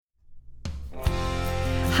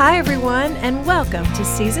Hi, everyone, and welcome to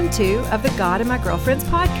Season 2 of the God and My Girlfriends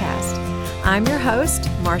podcast. I'm your host,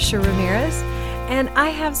 Marcia Ramirez, and I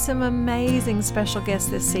have some amazing special guests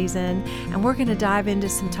this season, and we're going to dive into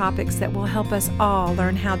some topics that will help us all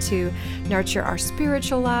learn how to nurture our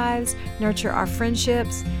spiritual lives, nurture our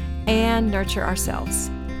friendships, and nurture ourselves.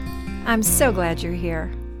 I'm so glad you're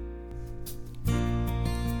here.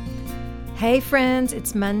 Hey, friends,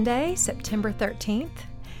 it's Monday, September 13th.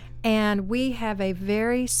 And we have a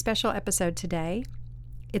very special episode today.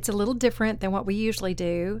 It's a little different than what we usually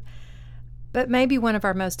do, but maybe one of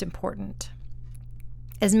our most important.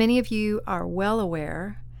 As many of you are well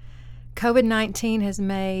aware, COVID-19 has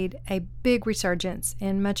made a big resurgence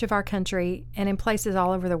in much of our country and in places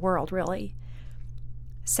all over the world, really.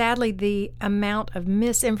 Sadly, the amount of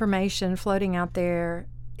misinformation floating out there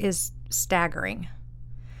is staggering.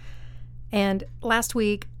 And last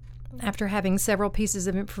week, after having several pieces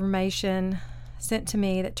of information sent to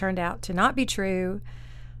me that turned out to not be true,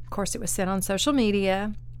 of course it was sent on social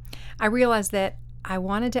media, I realized that I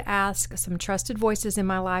wanted to ask some trusted voices in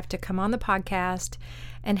my life to come on the podcast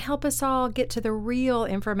and help us all get to the real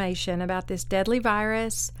information about this deadly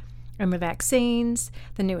virus and the vaccines,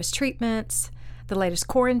 the newest treatments, the latest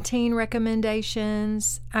quarantine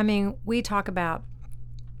recommendations. I mean, we talk about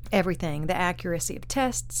everything, the accuracy of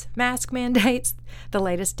tests, mask mandates, the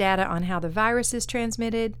latest data on how the virus is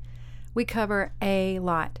transmitted. We cover a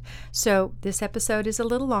lot. So this episode is a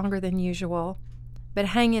little longer than usual, but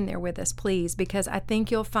hang in there with us, please, because I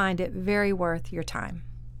think you'll find it very worth your time.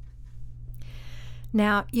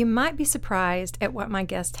 Now, you might be surprised at what my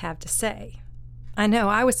guests have to say. I know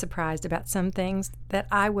I was surprised about some things that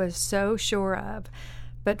I was so sure of,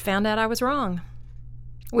 but found out I was wrong.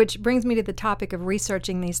 Which brings me to the topic of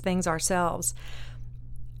researching these things ourselves.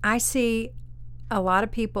 I see a lot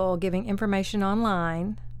of people giving information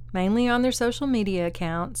online, mainly on their social media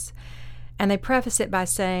accounts, and they preface it by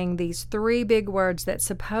saying these three big words that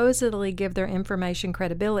supposedly give their information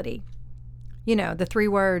credibility. You know, the three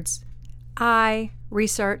words, I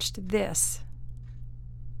researched this.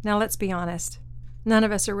 Now, let's be honest. None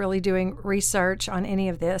of us are really doing research on any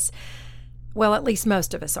of this. Well, at least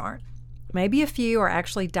most of us aren't. Maybe a few are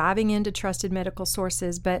actually diving into trusted medical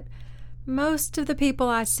sources, but most of the people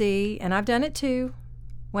I see, and I've done it too,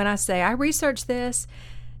 when I say I researched this,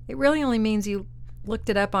 it really only means you looked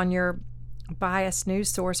it up on your biased news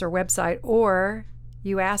source or website, or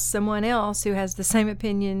you asked someone else who has the same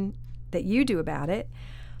opinion that you do about it.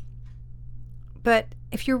 But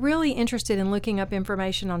if you're really interested in looking up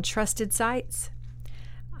information on trusted sites,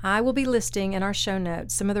 I will be listing in our show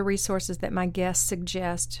notes some of the resources that my guests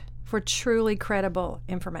suggest for truly credible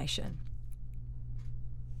information.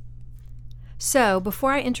 So,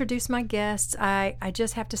 before I introduce my guests, I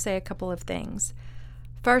just have to say a couple of things.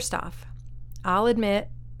 First off, I'll admit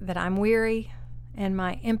that I'm weary and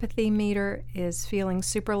my empathy meter is feeling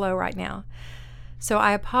super low right now. So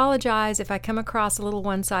I apologize if I come across a little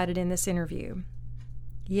one-sided in this interview.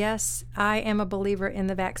 Yes, I am a believer in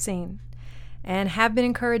the vaccine and have been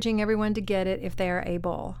encouraging everyone to get it if they are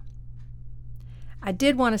able. I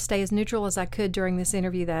did want to stay as neutral as I could during this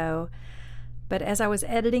interview, though, but as I was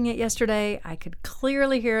editing it yesterday, I could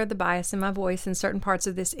clearly hear the bias in my voice in certain parts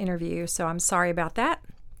of this interview, so I'm sorry about that.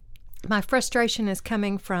 My frustration is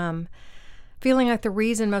coming from feeling like the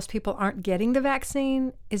reason most people aren't getting the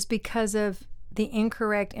vaccine is because of the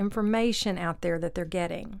incorrect information out there that they're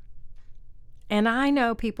getting. And I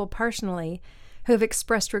know people personally who have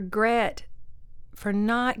expressed regret for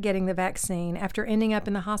not getting the vaccine after ending up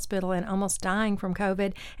in the hospital and almost dying from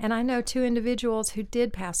COVID. And I know two individuals who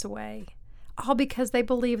did pass away, all because they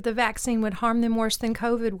believed the vaccine would harm them worse than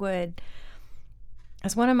COVID would.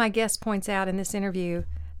 As one of my guests points out in this interview,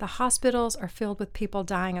 the hospitals are filled with people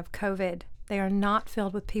dying of COVID. They are not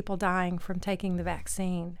filled with people dying from taking the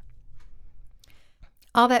vaccine.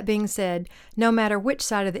 All that being said, no matter which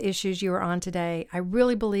side of the issues you are on today, I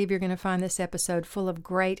really believe you're going to find this episode full of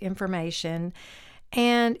great information,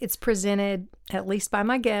 and it's presented, at least by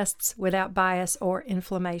my guests, without bias or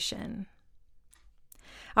inflammation.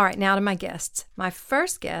 All right, now to my guests. My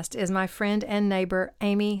first guest is my friend and neighbor,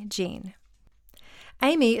 Amy Jean.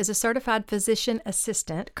 Amy is a certified physician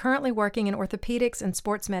assistant currently working in orthopedics and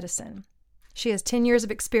sports medicine. She has 10 years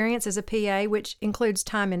of experience as a PA, which includes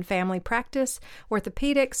time in family practice,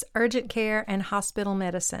 orthopedics, urgent care, and hospital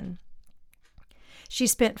medicine. She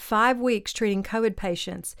spent 5 weeks treating COVID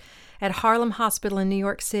patients at Harlem Hospital in New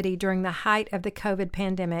York City during the height of the COVID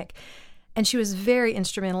pandemic, and she was very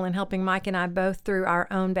instrumental in helping Mike and I both through our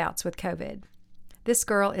own bouts with COVID. This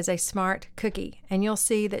girl is a smart cookie, and you'll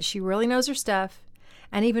see that she really knows her stuff,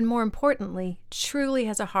 and even more importantly, truly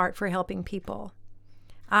has a heart for helping people.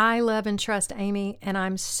 I love and trust Amy, and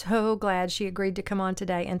I'm so glad she agreed to come on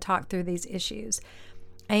today and talk through these issues.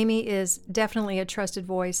 Amy is definitely a trusted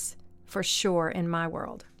voice for sure in my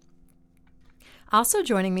world. Also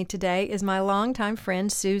joining me today is my longtime friend,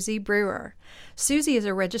 Susie Brewer. Susie is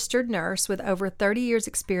a registered nurse with over 30 years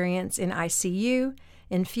experience in ICU,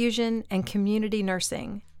 infusion, and community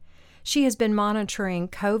nursing. She has been monitoring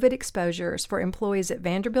COVID exposures for employees at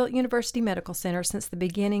Vanderbilt University Medical Center since the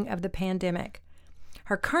beginning of the pandemic.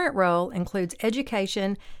 Her current role includes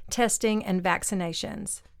education, testing, and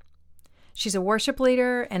vaccinations. She's a worship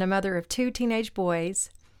leader and a mother of 2 teenage boys,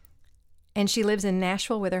 and she lives in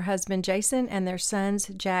Nashville with her husband, Jason, and their sons,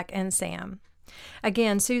 Jack and Sam.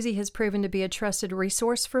 Again, Susie has proven to be a trusted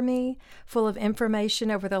resource for me, full of information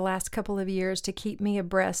over the last couple of years to keep me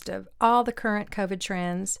abreast of all the current COVID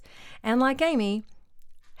trends, and like Amy,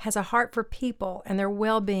 has a heart for people and their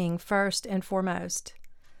well-being first and foremost.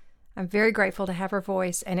 I'm very grateful to have her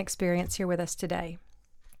voice and experience here with us today.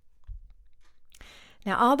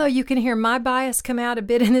 Now, although you can hear my bias come out a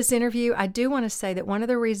bit in this interview, I do want to say that one of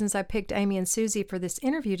the reasons I picked Amy and Susie for this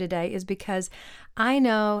interview today is because I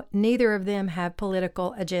know neither of them have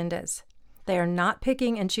political agendas. They are not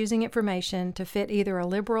picking and choosing information to fit either a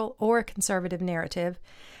liberal or a conservative narrative.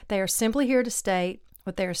 They are simply here to state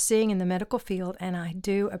what they are seeing in the medical field, and I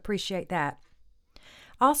do appreciate that.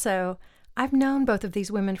 Also, I've known both of these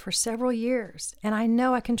women for several years, and I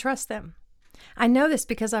know I can trust them. I know this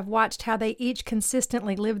because I've watched how they each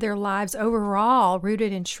consistently live their lives overall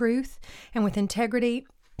rooted in truth and with integrity,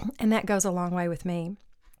 and that goes a long way with me.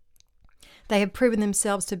 They have proven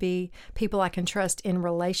themselves to be people I can trust in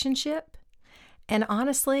relationship, and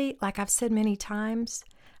honestly, like I've said many times,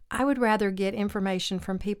 I would rather get information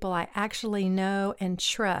from people I actually know and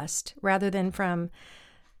trust rather than from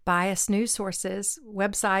biased news sources,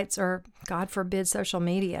 websites, or, God forbid, social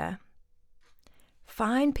media.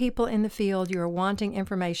 Find people in the field you are wanting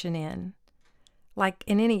information in, like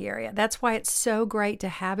in any area. That's why it's so great to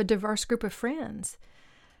have a diverse group of friends.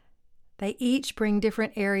 They each bring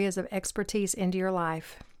different areas of expertise into your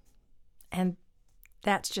life, and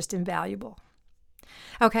that's just invaluable.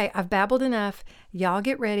 Okay, I've babbled enough. Y'all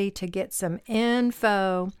get ready to get some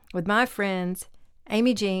info with my friends,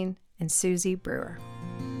 Amy Jean and Susie Brewer.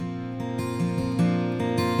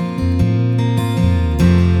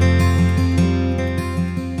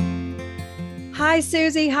 Hi,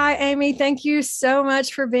 Susie. Hi, Amy. Thank you so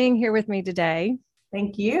much for being here with me today.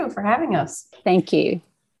 Thank you for having us. Thank you.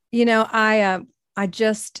 You know, I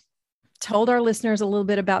just told our listeners a little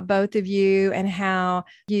bit about both of you and how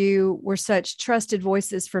you were such trusted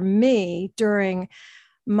voices for me during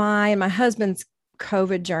my and my husband's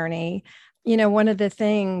COVID journey. You know, one of the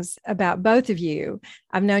things about both of you,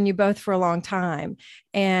 I've known you both for a long time,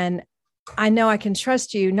 and I know I can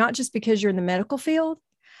trust you, not just because you're in the medical field,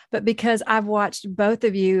 but because I've watched both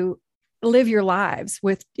of you live your lives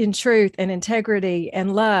in truth and integrity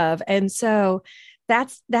and love. And so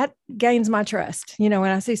that gains my trust, you know,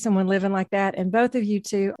 when I see someone living like that, and both of you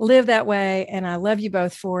two live that way. And I love you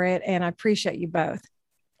both for it. And I appreciate you both.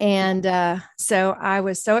 And so I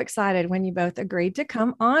was so excited when you both agreed to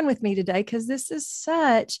come on with me today, because this is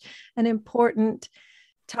such an important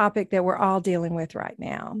topic that we're all dealing with right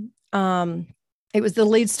now. It was the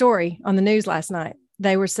lead story on the news last night.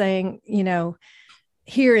 They were saying, you know,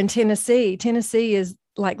 here in Tennessee is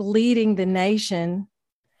like leading the nation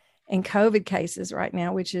in COVID cases right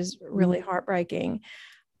now, which is really heartbreaking.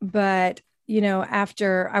 But, you know,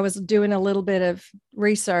 after I was doing a little bit of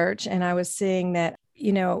research and I was seeing that,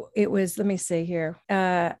 you know, it was, let me see here,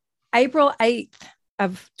 April 8th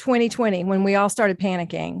of 2020, when we all started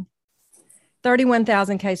panicking,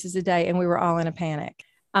 31,000 cases a day, and we were all in a panic.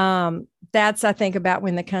 That's, I think, about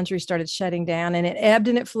when the country started shutting down, and it ebbed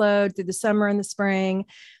and it flowed through the summer and the spring.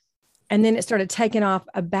 And then it started taking off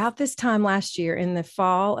about this time last year, in the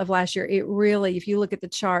fall of last year. It really, if you look at the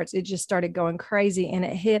charts, it just started going crazy, and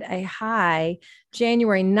it hit a high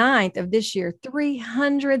January 9th of this year,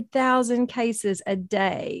 300,000 cases a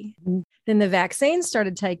day. Then the vaccines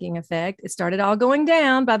started taking effect. It started all going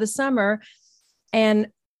down by the summer. And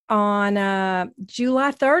on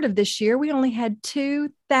July 3rd of this year, we only had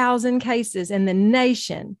 2,000 cases in the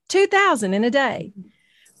nation, 2,000 in a day.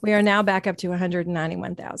 We are now back up to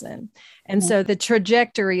 191,000. And so the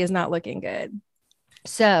trajectory is not looking good.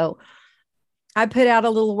 So I put out a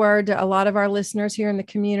little word to a lot of our listeners here in the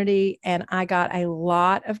community, and I got a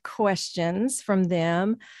lot of questions from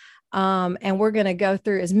them. And we're going to go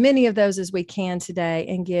through as many of those as we can today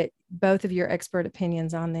and get both of your expert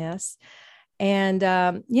opinions on this. And,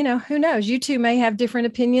 you know, who knows, you two may have different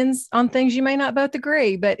opinions on things. You may not both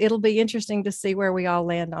agree, but it'll be interesting to see where we all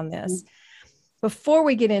land on this. Before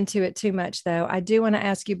we get into it too much, though, I do want to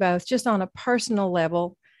ask you both, just on a personal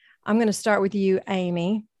level. I'm going to start with you,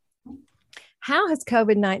 Amy. How has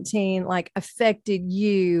COVID-19 like affected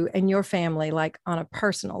you and your family, like on a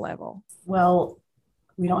personal level? Well,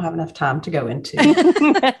 we don't have enough time to go into.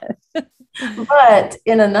 But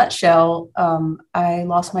in a nutshell, I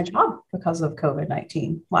lost my job because of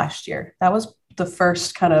COVID-19 last year. That was the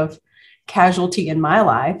first kind of casualty in my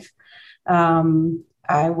life.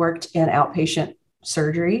 I worked in outpatient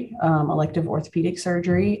surgery, elective orthopedic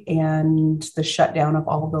surgery, and the shutdown of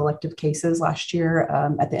all of the elective cases last year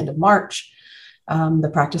at the end of March. The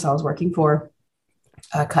practice I was working for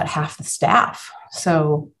cut half the staff.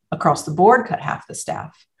 So across the board, cut half the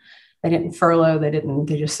staff. They didn't furlough.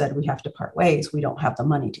 They just said, we have to part ways. We don't have the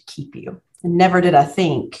money to keep you. And never did I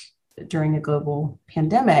think that during a global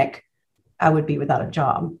pandemic, I would be without a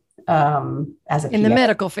job as a in PA. the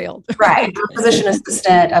medical field. Right. I'm a physician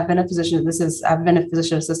assistant. I've been a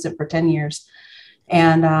physician assistant for 10 years.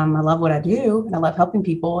 And I love what I do and I love helping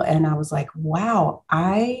people. And I was like, wow,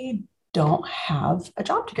 I don't have a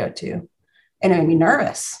job to go to. And it made me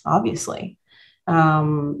nervous, obviously.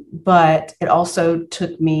 But it also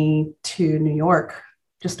took me to New York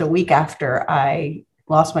just a week after I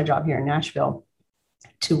lost my job here in Nashville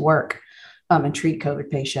to work and treat COVID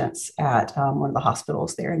patients at one of the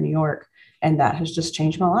hospitals there in New York. And that has just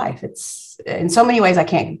changed my life. It's in so many ways I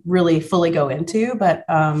can't really fully go into, but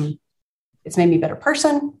it's made me a better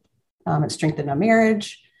person. It's strengthened my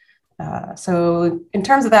marriage. So in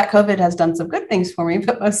terms of that, COVID has done some good things for me,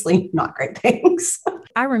 but mostly not great things.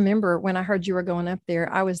 I remember when I heard you were going up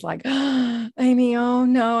there, I was like, oh, Amy, oh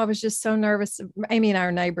no, I was just so nervous. Amy and I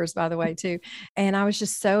are neighbors, by the way, too. And I was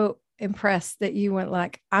just so impressed that you went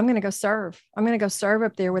like, I'm going to go serve. I'm going to go serve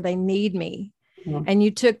up there where they need me. Mm-hmm. And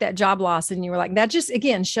you took that job loss and you were like, that just,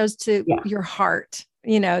 again, shows to your heart,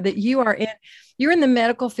 that you're in the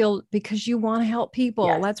medical field because you want to help people.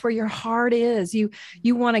 Yes. That's where your heart is. You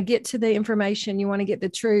want to get to the information. You want to get the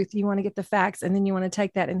truth. You want to get the facts. And then you want to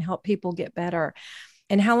take that and help people get better.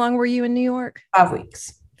 And how long were you in New York? 5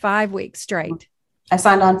 weeks. 5 weeks straight. I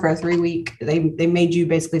signed on for a 3-week. They made you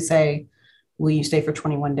basically say, will you stay for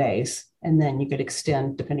 21 days? And then you could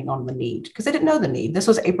extend depending on the need. Because they didn't know the need. This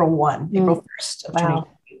was April 1st of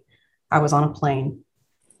 2020. I was on a plane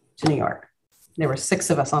to New York. There were 6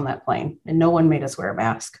 of us on that plane and no one made us wear a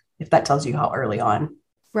mask. If that tells you how early on.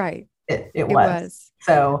 Right. It was.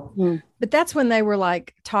 So, but that's when they were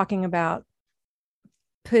like talking about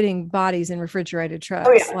putting bodies in refrigerated trucks.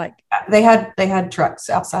 Oh, yeah. Like they had trucks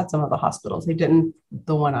outside some of the hospitals. They didn't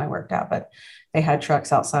the one I worked at, but they had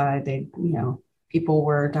trucks outside. People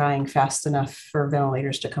were dying fast enough for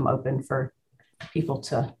ventilators to come open for people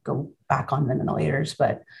to go back on ventilators.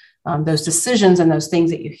 But those decisions and those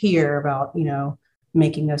things that you hear about,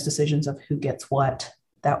 making those decisions of who gets what,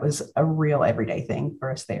 that was a real everyday thing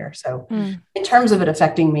for us there. So in terms of it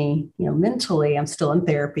affecting me, mentally, I'm still in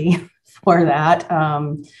therapy for that.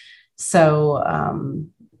 I'm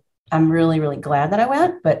really, really glad that I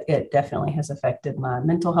went, but it definitely has affected my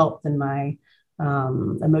mental health and my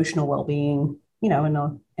emotional well-being, in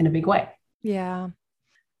a big way. Yeah.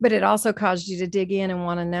 But it also caused you to dig in and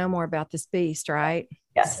want to know more about this beast, right?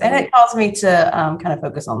 Yes. And it caused me to kind of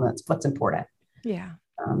focus on what's important. Yeah.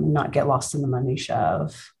 Not get lost in the minutia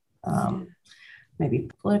of maybe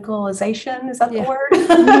politicalization. Is that the word?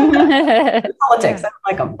 Politics. Yeah.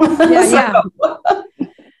 I don't like them. Yeah.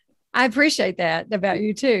 I appreciate that about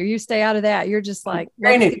you too. You stay out of that. You're just like,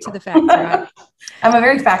 let's get to the facts, right? I'm a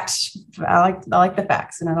very I like the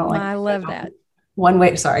facts, and I don't like. I love that. One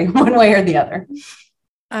way or the other.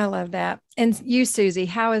 I love that. And you, Susie,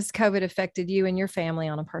 how has COVID affected you and your family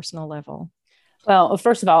on a personal level? Well,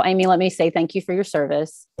 first of all, Amy, let me say thank you for your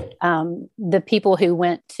service. The people who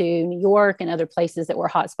went to New York and other places that were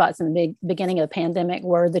hotspots in the beginning of the pandemic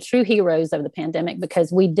were the true heroes of the pandemic,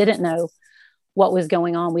 because we didn't know what was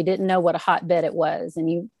going on. We didn't know what a hotbed it was. And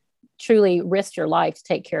you truly risked your life to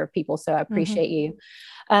take care of people. So I appreciate you.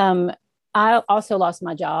 I also lost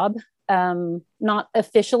my job. Not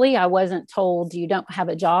officially. I wasn't told you don't have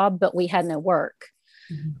a job, but we had no work.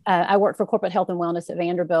 I work for corporate health and wellness at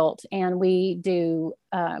Vanderbilt, and we do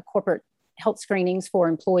corporate health screenings for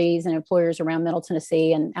employees and employers around Middle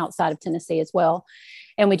Tennessee and outside of Tennessee as well.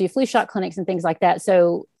 And we do flu shot clinics and things like that.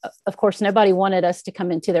 So of course, nobody wanted us to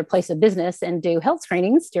come into their place of business and do health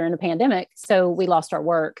screenings during the pandemic. So we lost our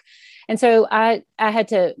work. And so I had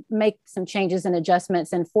to make some changes and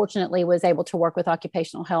adjustments, and fortunately was able to work with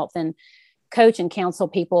occupational health and coach and counsel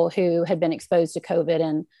people who had been exposed to COVID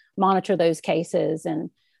and monitor those cases and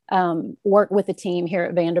work with the team here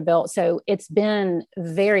at Vanderbilt. So it's been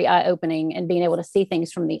very eye-opening, and being able to see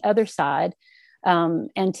things from the other side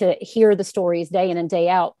and to hear the stories day in and day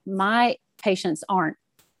out. My patients aren't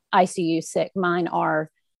ICU sick. Mine are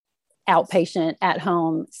outpatient at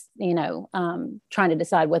home, trying to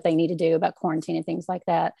decide what they need to do about quarantine and things like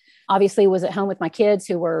that. Obviously was at home with my kids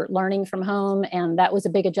who were learning from home, and that was a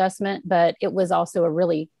big adjustment, but it was also a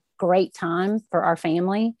really great time for our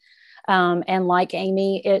family. And like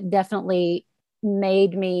Amy, it definitely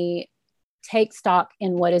made me take stock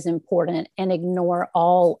in what is important and ignore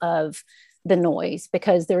all of the noise,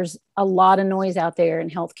 because there's a lot of noise out there in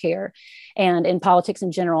healthcare and in politics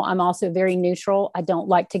in general. I'm also very neutral. I don't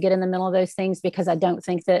like to get in the middle of those things because I don't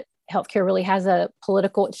think that healthcare really has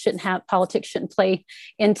politics shouldn't play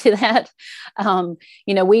into that.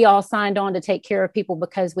 We all signed on to take care of people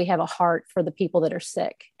because we have a heart for the people that are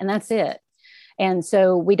sick, and that's it. And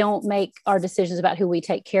so we don't make our decisions about who we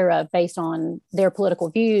take care of based on their political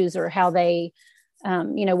views or how they,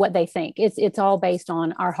 what they think. It's all based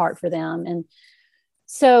on our heart for them. And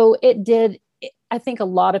so I think a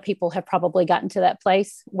lot of people have probably gotten to that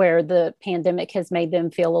place where the pandemic has made them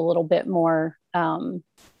feel a little bit more,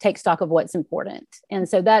 take stock of what's important. And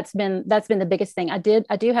so that's been the biggest thing. I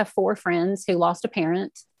do have 4 friends who lost a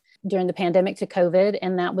parent during the pandemic to COVID.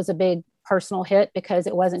 And that was a big personal hit because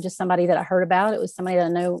it wasn't just somebody that I heard about. It was somebody that I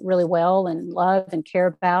know really well and love and care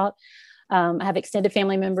about. I have extended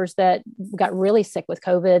family members that got really sick with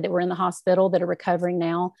COVID that were in the hospital that are recovering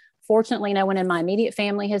now. Fortunately, no one in my immediate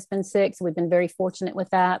family has been sick, so we've been very fortunate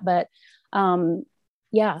with that. But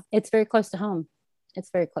it's very close to home.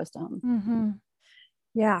 It's very close to home. Mm-hmm.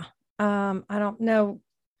 Yeah. I don't know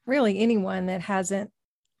really anyone that hasn't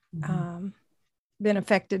been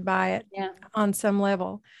affected by it on some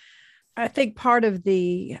level. I think part of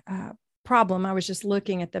the problem, I was just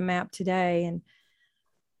looking at the map today, and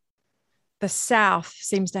the South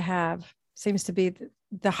seems to be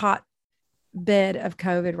the hot bed of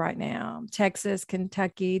COVID right now. Texas,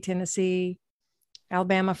 Kentucky, Tennessee,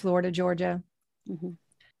 Alabama, Florida, Georgia. Mm-hmm.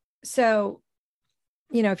 So,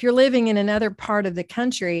 if you're living in another part of the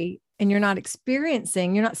country and you're not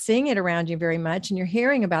seeing it around you very much, and you're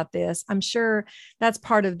hearing about this, I'm sure that's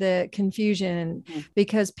part of the confusion,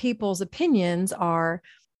 because people's opinions are,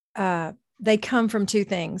 they come from 2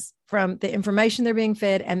 things, from the information they're being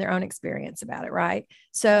fed and their own experience about it. Right.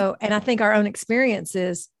 So, and I think our own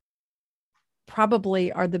experiences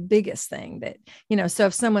probably are the biggest thing that, so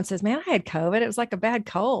if someone says, man, I had COVID, it was like a bad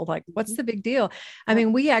cold. Like, what's the big deal? I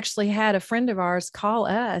mean, we actually had a friend of ours call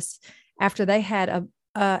us after they had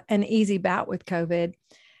an easy bout with COVID.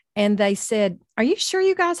 And they said, are you sure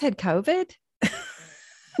you guys had COVID?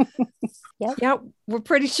 Yeah, we're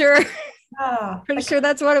pretty sure. Pretty sure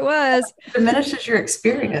that's what it was. It diminishes your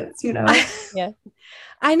experience, Yeah,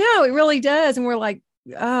 I know it really does. And we're like,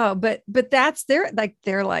 oh, but that's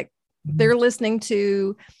they're listening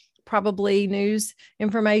to probably news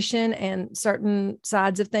information and certain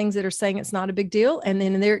sides of things that are saying it's not a big deal. And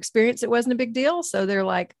then in their experience, it wasn't a big deal. So they're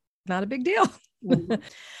like, not a big deal.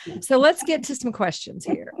 So let's get to some questions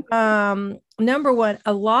here. Number 1,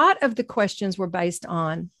 a lot of the questions were based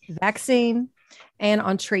on vaccine and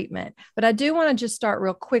on treatment, but I do want to just start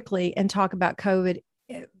real quickly and talk about COVID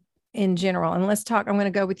in general. And I'm going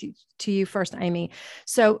to go to you first, Amy.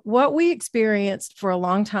 So what we experienced for a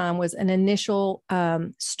long time was an initial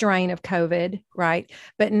strain of COVID, right?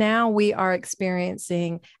 But now we are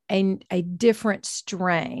experiencing a different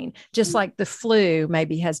strain, just like the flu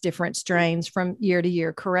maybe has different strains from year to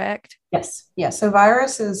year, correct? Yes. So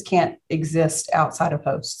viruses can't exist outside of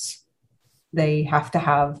hosts. They have to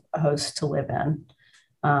have a host to live in.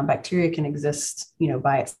 Bacteria can exist,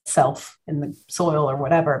 by itself in the soil or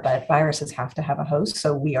whatever, but viruses have to have a host.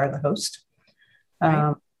 So we are the host.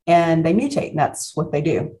 Right. And they mutate, and that's what they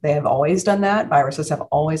do. They have always done that. Viruses have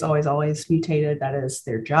always mutated. That is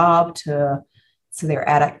their job their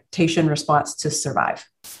adaptation response to survive.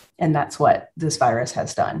 And that's what this virus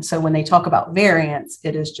has done. So when they talk about variants,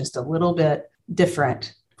 it is just a little bit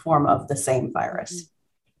different form of the same virus.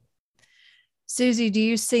 Susie, do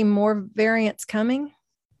you see more variants coming?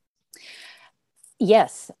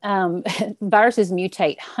 Yes. Viruses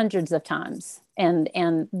mutate hundreds of times, and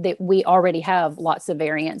that we already have lots of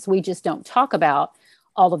variants. We just don't talk about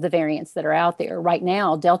all of the variants that are out there. Right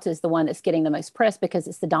now, Delta is the one that's getting the most press because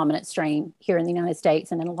it's the dominant strain here in the United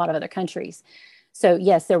States and in a lot of other countries. So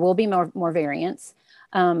yes, there will be more variants.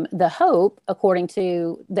 The hope, according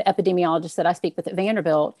to the epidemiologists that I speak with at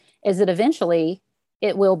Vanderbilt, is that eventually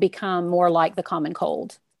it will become more like the common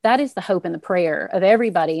cold. That is the hope and the prayer of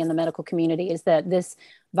everybody in the medical community, is that this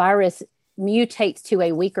virus mutates to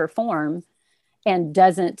a weaker form and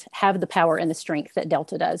doesn't have the power and the strength that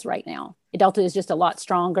Delta does right now. Delta is just a lot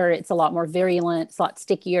stronger. It's a lot more virulent. It's a lot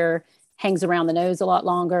stickier, hangs around the nose a lot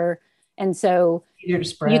longer. And so easier to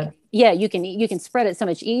spread. you can spread it so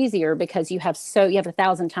much easier because you have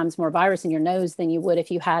 1,000 times more virus in your nose than you would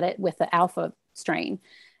if you had it with the alpha strain.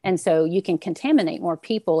 And so you can contaminate more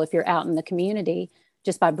people if you're out in the community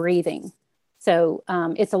just by breathing. So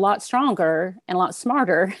it's a lot stronger and a lot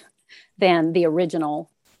smarter than the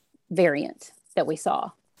original variant that we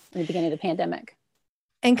saw in the beginning of the pandemic.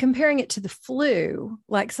 And comparing it to the flu,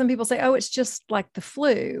 like some people say, oh, it's just like the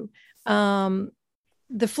flu.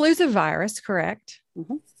 The flu's a virus, correct?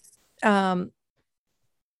 Mm-hmm.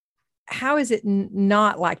 How is it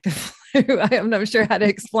not like the flu? I'm not sure how to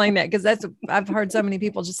explain that, because I've heard so many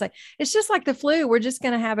people just say, it's just like the flu. We're just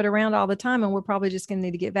going to have it around all the time, and we're probably just going to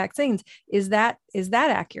need to get vaccines. Is that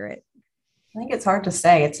accurate? I think it's hard to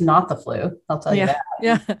say. It's not the flu. I'll tell you that.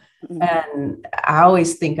 Yeah. And I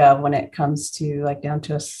always think of, when it comes to like down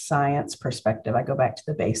to a science perspective, I go back to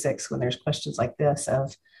the basics when there's questions like this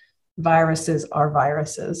of viruses are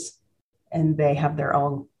viruses, and they have their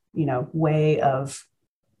own, way of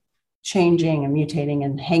changing and mutating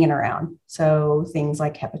and hanging around. So things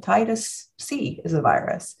like hepatitis C is a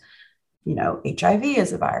virus, HIV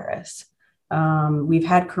is a virus. We've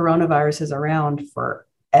had coronaviruses around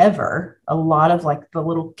forever. A lot of like the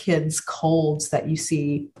little kids' colds that you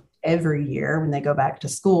see every year when they go back to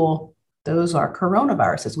school, those are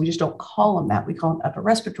coronaviruses. We just don't call them that. We call them upper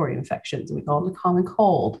respiratory infections. We call them the common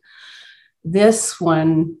cold. This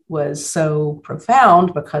one was so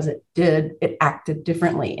profound because it acted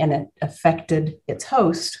differently, and it affected its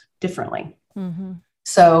host differently. Mm-hmm.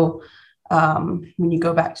 So when you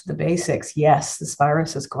go back to the basics, yes, this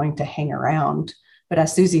virus is going to hang around. But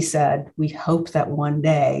as Susie said, we hope that one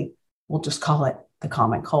day we'll just call it the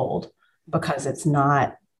common cold, because it's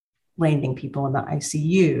not landing people in the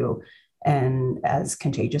ICU and as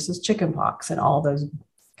contagious as chickenpox and all those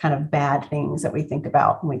kind of bad things that we think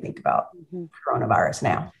about when we think about coronavirus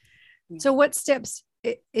now. So what steps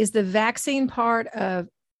is the vaccine part of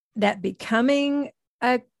that becoming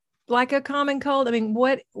like a common cold? I mean,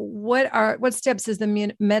 what steps is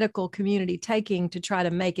the medical community taking to try to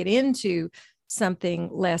make it into something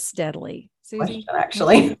less deadly? Susie? Question,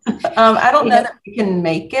 actually. I don't know that we can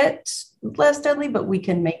make it less deadly, but we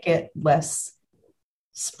can make it less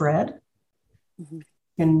spread. Mm-hmm.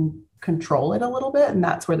 Can control it a little bit, and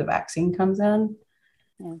that's where the vaccine comes in.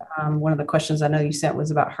 Yeah. One of the questions I know you sent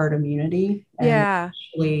was about herd immunity. And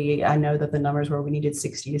actually, I know that the numbers were we needed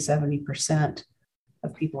 60 to 70%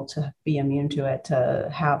 of people to be immune to it to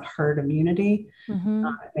have herd immunity. Mm-hmm.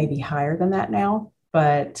 It may be higher than that now,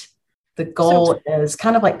 but the goal is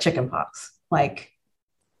kind of like chickenpox. Like,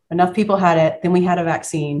 enough people had it, then we had a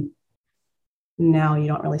vaccine. Now you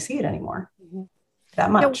don't really see it anymore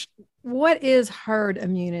that much. What is herd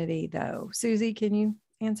immunity, though? Susie, can you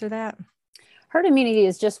answer that? Herd immunity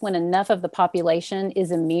is just when enough of the population is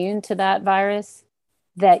immune to that virus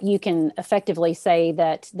that you can effectively say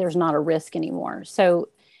that there's not a risk anymore. So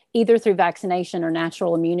either through vaccination or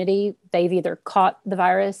natural immunity, they've either caught the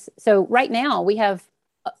virus. So right now we have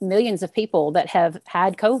millions of people that have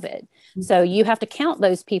had COVID. So you have to count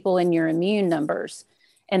those people in your immune numbers.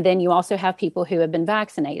 And then you also have people who have been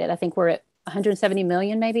vaccinated. I think we're at 170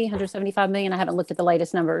 million, maybe 175 million. I haven't looked at the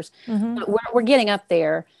latest numbers, but we're getting up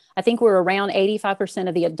there. I think we're around 85%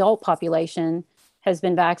 of the adult population has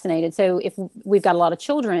been vaccinated. So if we've got a lot of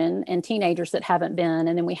children and teenagers that haven't been,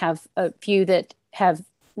 and then we have a few that have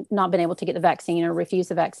not been able to get the vaccine or refuse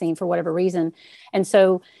the vaccine for whatever reason. And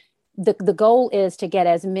so the goal is to get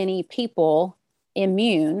as many people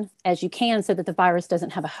immune as you can so that the virus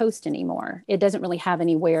doesn't have a host anymore. It doesn't really have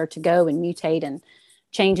anywhere to go and mutate and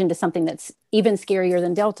change into something that's even scarier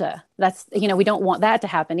than Delta. That's, we don't want that to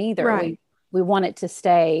happen either. Right. We want it to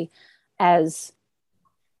stay as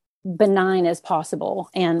benign as possible.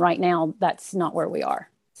 And right now that's not where we are.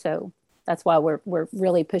 So that's why we're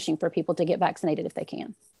really pushing for people to get vaccinated if they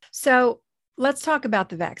can. So let's talk about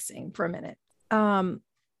the vaccine for a minute. I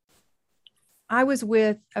was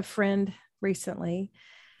with a friend recently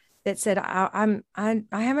that said, I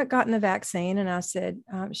haven't gotten the vaccine. And I said,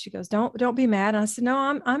 she goes, don't be mad. And I said, no,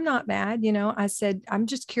 I'm not mad. I said, I'm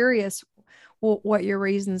just curious what your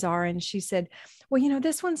reasons are. And she said, well,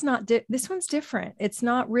 this one's this one's different. It's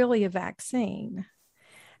not really a vaccine.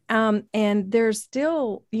 And there's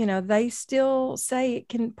still, they still say it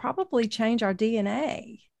can probably change our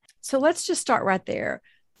DNA. So let's just start right there.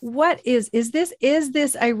 What is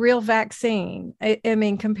this a real vaccine? I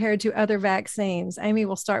mean, compared to other vaccines? Amy,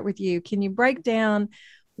 we'll start with you. Can you break down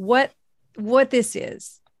what this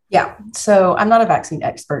is? Yeah. So I'm not a vaccine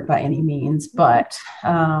expert by any means, but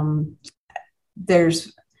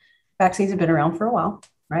vaccines have been around for a while.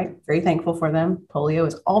 right? Very thankful for them. Polio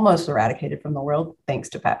is almost eradicated from the world thanks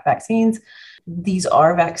to vaccines. These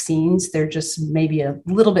are vaccines. They're just maybe a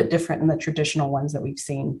little bit different than the traditional ones that we've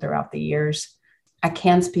seen throughout the years. I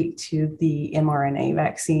can speak to the mRNA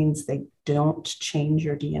vaccines. They don't change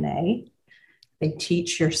your DNA. They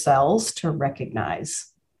teach your cells to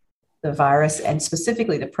recognize the virus and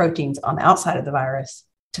specifically the proteins on the outside of the virus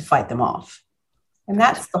to fight them off. And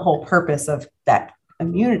that's the whole purpose of that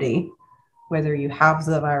immunity, whether you have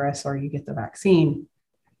the virus or you get the vaccine.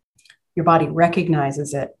 Your body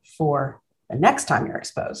recognizes it for the next time you're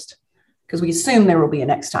exposed, because we assume there will be a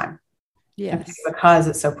next time. Yes. Because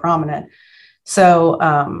it's so prominent. So,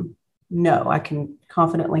 no, I can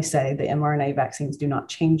confidently say the mRNA vaccines do not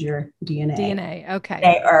change your DNA. Okay.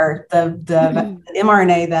 They are the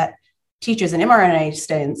mRNA that teaches, and mRNA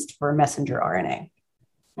stands for messenger RNA.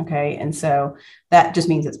 Okay. And so that just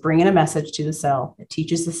means it's bringing a message to the cell. It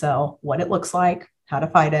teaches the cell what it looks like, how to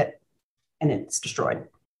fight it, and it's destroyed.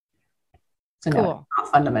 So cool. No, it's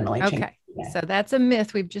not fundamentally changed. Okay. So that's a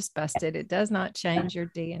myth we've just busted. It does not change your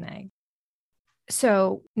DNA.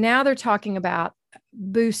 So now they're talking about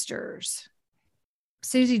boosters.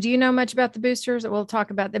 Susie, do you know much about the boosters? We'll talk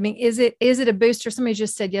about. I mean, is it a booster? Somebody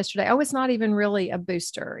just said yesterday, oh, it's not even really a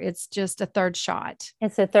booster. It's just a third shot.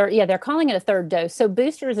 It's a third. Yeah, they're calling it a third dose. So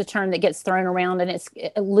booster is a term that gets thrown around, and it's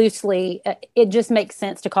loosely. It just makes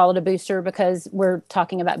sense to call it a booster because we're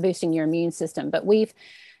talking about boosting your immune system. But we've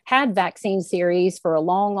had vaccine series for a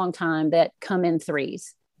long, long time that come in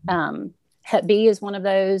threes. Hep B is one of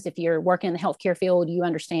those. If you're working in the healthcare field, you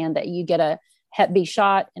understand that you get a Hep B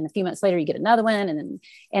shot and a few months later you get another one.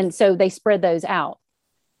 And so they spread those out.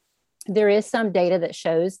 There is some data that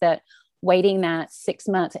shows that waiting that 6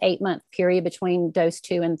 month, 8 month period between dose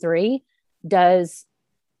 2 and 3 does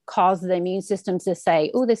cause the immune system to say,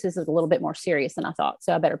 oh, this is a little bit more serious than I thought,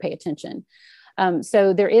 so I better pay attention.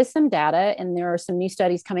 So there is some data, and there are some new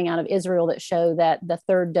studies coming out of Israel that show that the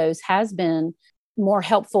third dose has been more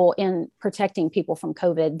helpful in protecting people from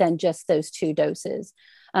COVID than just those 2 doses.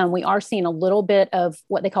 We are seeing a little bit of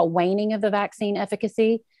what they call waning of the vaccine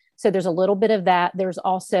efficacy. So there's a little bit of that. There's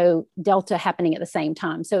also Delta happening at the same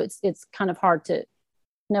time. So it's kind of hard to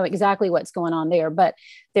know exactly what's going on there, but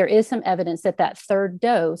there is some evidence that that third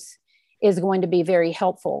dose is going to be very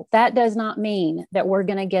helpful. That does not mean that we're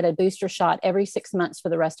going to get a booster shot every 6 months for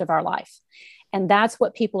the rest of our life. And that's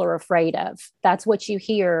what people are afraid of. That's what you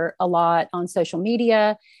hear a lot on social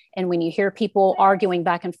media. And when you hear people arguing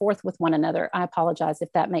back and forth with one another, I apologize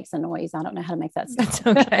if that makes a noise. I don't know how to make that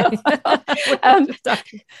sound. That's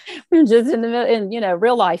okay. We're just in the middle, in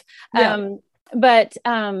real life. Yeah. But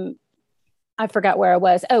I forgot where I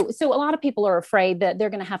was. Oh, so a lot of people are afraid that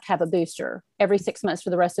they're going to have a booster every 6 months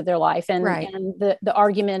for the rest of their life. And, right. and the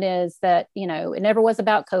argument is that, it never was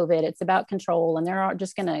about COVID. It's about control. And they're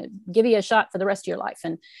just going to give you a shot for the rest of your life.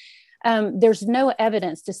 And there's no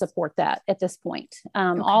evidence to support that at this point.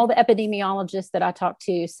 Okay. All the epidemiologists that I talk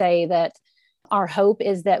to say that our hope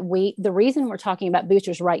is that the reason we're talking about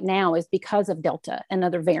boosters right now is because of Delta and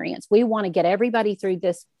other variants. We want to get everybody through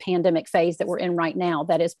this pandemic phase that we're in right now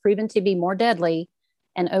that is proven to be more deadly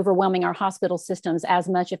and overwhelming our hospital systems as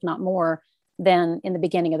much, if not more, than in the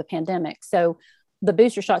beginning of the pandemic. So the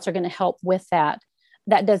booster shots are going to help with that.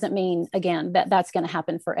 That doesn't mean, again, that that's going to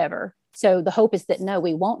happen forever. So the hope is that, no,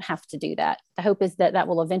 we won't have to do that. The hope is that that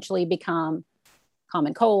will eventually become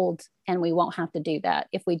common cold and we won't have to do that.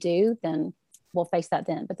 If we do, then we'll face that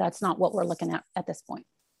then, but that's not what we're looking at this point.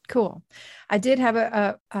 Cool. I did have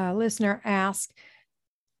a listener ask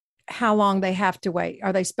how long they have to wait.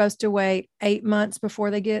 Are they supposed to wait 8 months before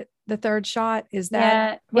they get the third shot? Is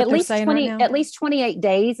that what they're saying right now? At least 28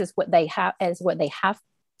 days is what they have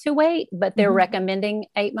to wait, but they're recommending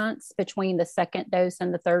 8 months between the second dose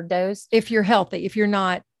and the third dose. If you're healthy, if you're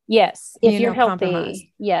not. Yes. If you're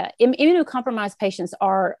healthy. Yeah. Immunocompromised patients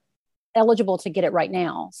are eligible to get it right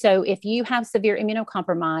now. So if you have severe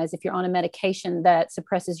immunocompromise, if you're on a medication that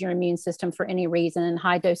suppresses your immune system for any reason,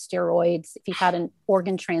 high dose steroids, if you've had an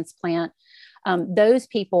organ transplant, those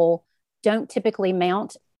people don't typically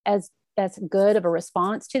mount as good of a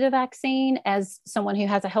response to the vaccine as someone who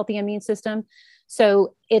has a healthy immune system.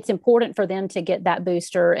 So it's important for them to get that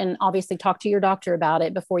booster and obviously talk to your doctor about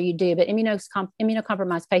it before you do. But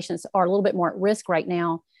immunocompromised patients are a little bit more at risk right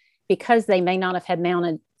now because they may not have had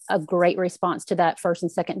mounted a great response to that first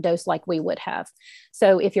and second dose like we would have.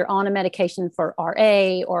 So if you're on a medication for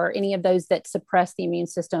RA or any of those that suppress the immune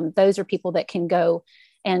system, those are people that can go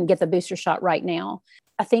and get the booster shot right now.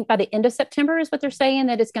 I think by the end of September is what they're saying,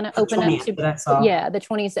 that it's going to open up to, the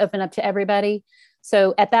 20th open up to everybody.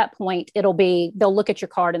 So at that point, they'll look at your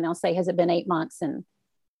card and they'll say, has it been 8 months? And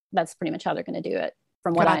that's pretty much how they're going to do it.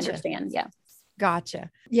 from what I Gotcha. understand. Yeah. Gotcha.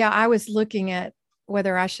 Yeah, I was looking at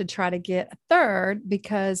whether I should try to get a third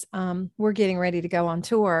because we're getting ready to go on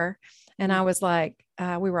tour. And I was like,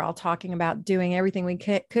 we were all talking about doing everything we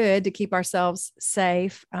could to keep ourselves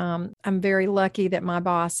safe. I'm very lucky that my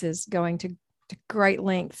boss is going to great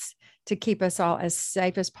lengths to keep us all as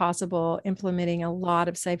safe as possible, implementing a lot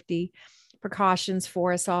of safety precautions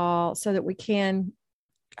for us all so that we can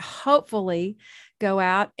hopefully go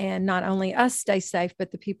out and not only us stay safe,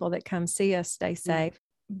 but the people that come see us stay safe.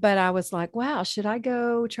 But I was like, wow, should I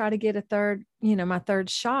go try to get a third, my third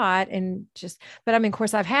shot but I mean, of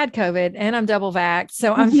course I've had COVID and I'm double vaxxed.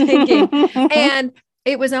 So I'm thinking, and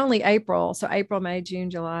it was only April. So April, May, June,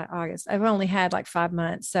 July, August. I've only had like 5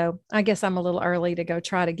 months. So I guess I'm a little early to go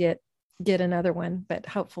try to get another one, but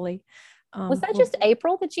hopefully. Was that just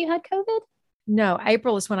April that you had COVID? No,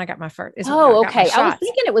 April is when I got my first. Oh, okay. I was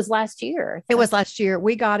thinking it was last year. It was last year.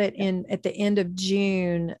 We got it at the end of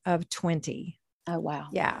June of 2020. Oh, wow.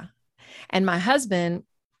 Yeah. And my husband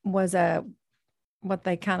was what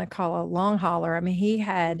they kind of call a long hauler. I mean, he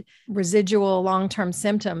had residual long-term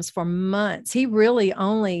symptoms for months. He really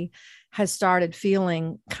only has started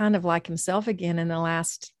feeling kind of like himself again in the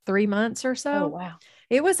last 3 months or so. Oh, wow.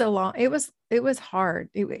 It was it was hard.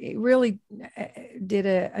 It really did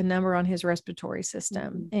a number on his respiratory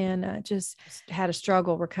system and just had a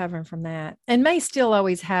struggle recovering from that, and may still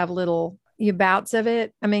always have little bouts of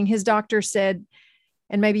it. I mean, his doctor said,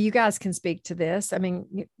 and maybe you guys can speak to this, I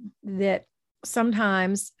mean, that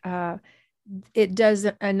sometimes it does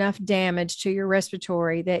enough damage to your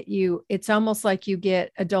respiratory that it's almost like you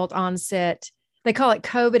get adult onset. They call it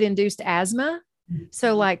COVID induced asthma.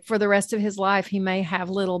 So like for the rest of his life, he may have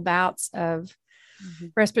little bouts of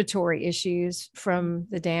respiratory issues from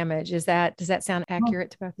the damage. Does that sound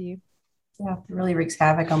accurate to both of you? Yeah, it really wreaks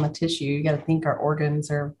havoc on the tissue. You got to think our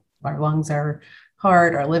organs our lungs, our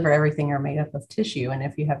heart, our liver, everything are made up of tissue. And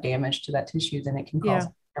if you have damage to that tissue, then it can cause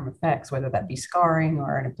long-term effects, whether that be scarring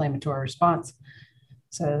or an inflammatory response.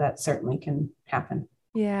 So that certainly can happen.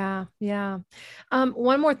 Yeah. Yeah.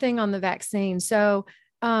 One more thing on the vaccine. So,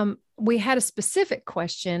 we had a specific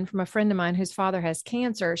question from a friend of mine whose father has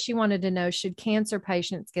cancer. She wanted to know, should cancer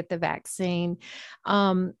patients get the vaccine?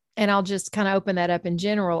 And I'll just kind of open that up in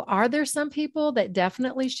general. Are there some people that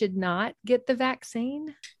definitely should not get the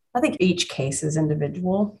vaccine? I think each case is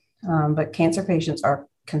individual, but cancer patients are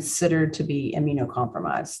considered to be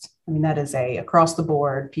immunocompromised. I mean, that is across the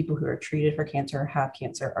board, people who are treated for cancer or have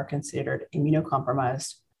cancer are considered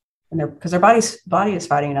immunocompromised, and because their body is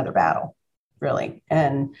fighting another battle, really.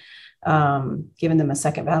 And giving them a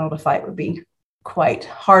second battle to fight would be quite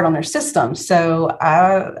hard on their system. So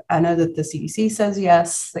I know that the CDC says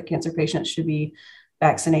yes, that cancer patients should be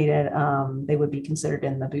vaccinated. They would be considered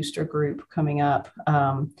in the booster group coming up.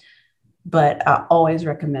 But I always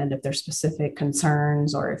recommend, if there's specific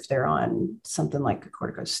concerns or if they're on something like a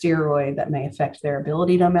corticosteroid that may affect their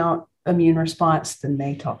ability to mount immune response, then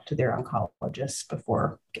they talk to their oncologist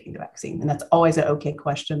before getting the vaccine. And that's always an okay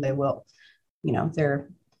question. They will, their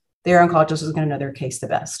oncologist is going to know their case the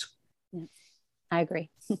best. Yeah, I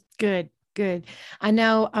agree. Good. I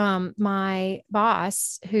know my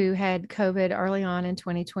boss, who had COVID early on in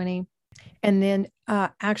 2020, and then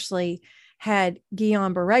actually had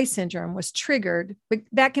Guillain-Barré syndrome, was triggered, but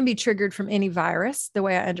that can be triggered from any virus. The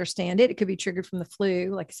way I understand it, it could be triggered from the flu,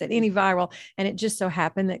 like I said, any viral. And it just so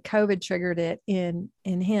happened that COVID triggered it in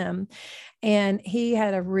him. And he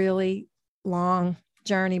had a really long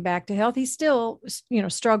journey back to health. He still,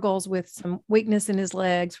 struggles with some weakness in his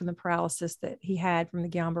legs from the paralysis that he had from the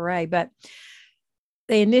Guillain-Barré, but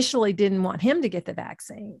they initially didn't want him to get the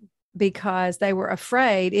vaccine because they were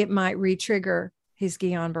afraid it might re-trigger his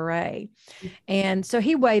Guillain-Barré. And so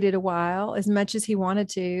he waited a while, as much as he wanted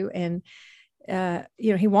to. And,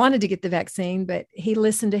 he wanted to get the vaccine, but he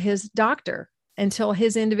listened to his doctor until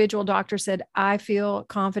his individual doctor said, I feel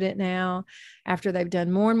confident now, after they've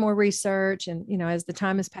done more and more research. And, as the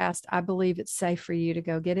time has passed, I believe it's safe for you to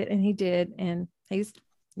go get it. And he did. And he's,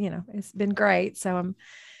 it's been great. So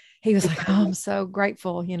he was like, oh, I'm so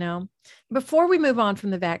grateful, Before we move on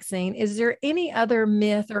from the vaccine, is there any other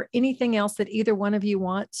myth or anything else that either one of you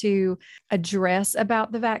want to address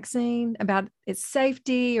about the vaccine, about its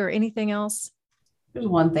safety or anything else? There's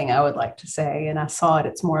one thing I would like to say, and I saw it,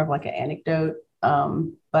 it's more of like an anecdote,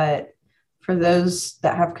 but for those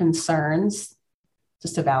that have concerns,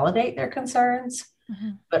 just to validate their concerns,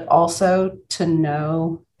 but also to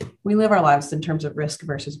know we live our lives in terms of risk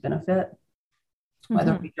versus benefit.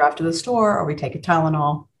 Whether we drive to the store or we take a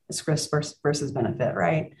Tylenol, it's risk versus benefit,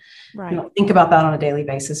 right? Right. We don't think about that on a daily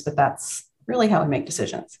basis, but that's really how we make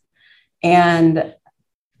decisions. And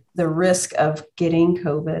the risk of getting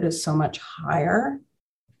COVID is so much higher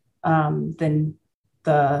than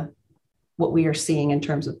what we are seeing in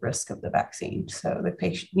terms of risk of the vaccine. So the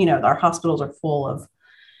patient, our hospitals are full of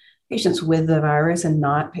patients with the virus and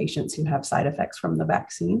not patients who have side effects from the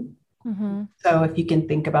vaccine. Mm-hmm. So if you can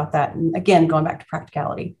think about that, and again, going back to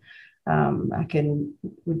practicality,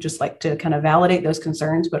 would just like to kind of validate those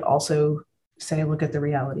concerns, but also say, look at the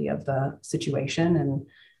reality of the situation.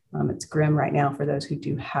 And it's grim right now for those who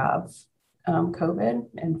do have COVID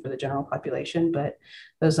and for the general population, but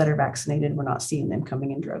those that are vaccinated, we're not seeing them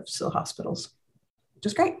coming in droves to the hospitals, which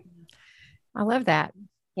is great. I love that.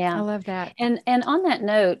 Yeah. I love that. And on that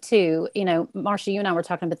note too, Marsha, you and I were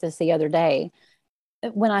talking about this the other day.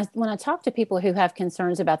 When I talk to people who have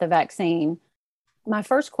concerns about the vaccine, my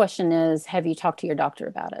first question is, have you talked to your doctor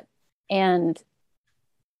about it? And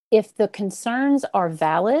if the concerns are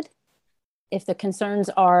valid, if the concerns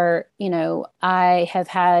are, I have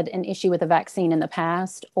had an issue with a vaccine in the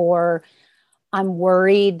past, or I'm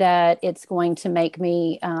worried that it's going to make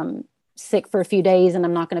me sick for a few days and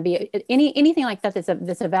I'm not going to be anything like that,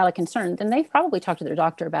 that's a valid concern, then they've probably talked to their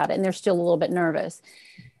doctor about it and they're still a little bit nervous.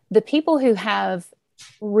 The people who have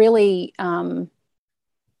really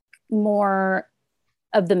more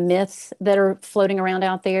of the myths that are floating around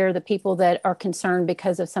out there, the people that are concerned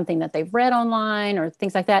because of something that they've read online or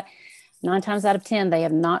things like that, 9 times out of 10, they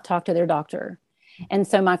have not talked to their doctor. And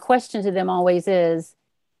so my question to them always is,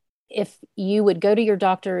 if you would go to your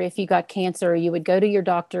doctor if you got cancer, you would go to your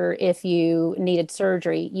doctor if you needed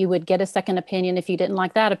surgery, you would get a second opinion if you didn't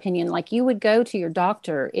like that opinion, like you would go to your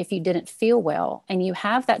doctor if you didn't feel well, and you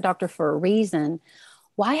have that doctor for a reason.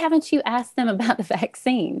 Why haven't you asked them about the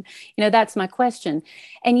vaccine? That's my question.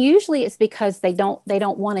 And usually it's because they don't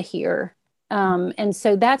want to hear. And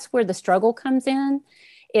so that's where the struggle comes in,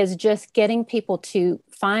 is just getting people to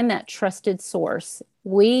find that trusted source.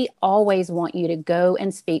 We always want you to go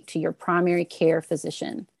and speak to your primary care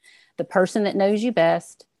physician, the person that knows you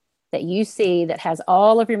best, that you see, that has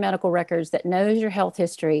all of your medical records, that knows your health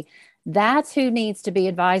history. That's who needs to be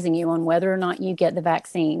advising you on whether or not you get the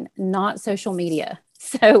vaccine, not social media.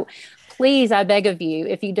 So please, I beg of you,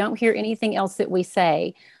 if you don't hear anything else that we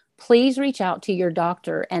say, please reach out to your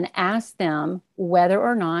doctor and ask them whether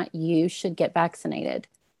or not you should get vaccinated.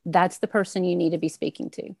 That's the person you need to be speaking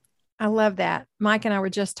to. I love that. Mike and I were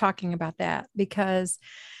just talking about that, because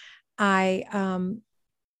I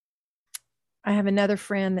have another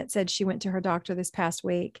friend that said she went to her doctor this past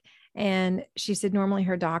week, and she said normally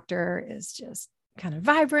her doctor is just kind of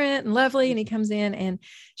vibrant and lovely, and he comes in, and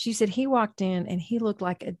she said he walked in and he looked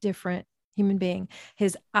like a different human being.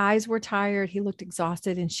 His eyes were tired. He looked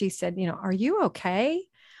exhausted. And she said, are you okay?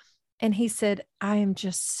 And he said, I am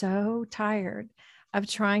just so tired of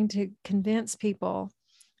trying to convince people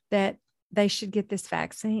that they should get this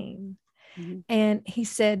vaccine. Mm-hmm. And he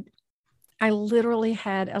said, I literally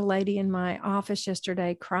had a lady in my office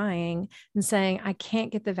yesterday crying and saying, I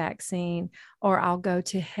can't get the vaccine or I'll go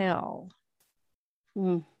to hell.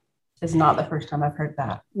 Mm. It's not the first time I've heard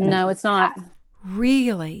that. No, it's not.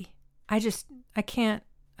 Really? I can't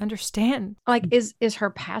understand. Like, is her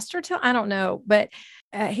pastor I don't know, but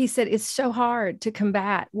he said it's so hard to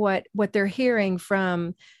combat what they're hearing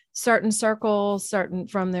from certain circles,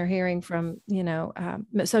 from they're hearing from,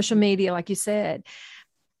 social media, like you said,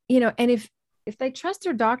 and if they trust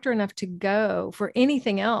their doctor enough to go for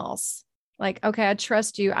anything else, like, okay, I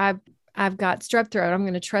trust you. I've got strep throat. I'm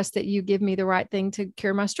going to trust that you give me the right thing to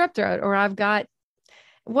cure my strep throat, or I've got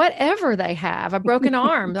whatever they have, a broken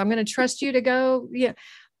arm. I'm going to trust you to go. Yeah.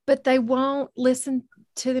 But they won't listen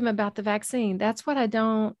to them about the vaccine. That's what I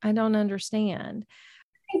don't understand.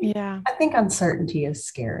 Yeah. I think uncertainty is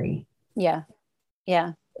scary. Yeah.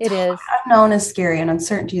 Yeah, it is. Unknown is scary and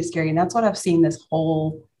uncertainty is scary. And that's what I've seen this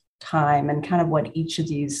whole time, and kind of what each of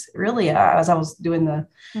these really, as I was doing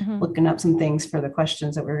looking up some things for the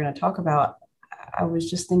questions that we were going to talk about, I was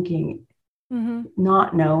just thinking,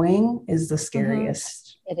 not knowing is the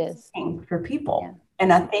scariest it is thing for people. Yeah.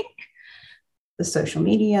 And I think the social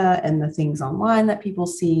media and the things online that people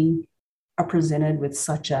see are presented with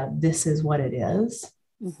such this is what it is.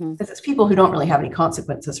 Because it's people who don't really have any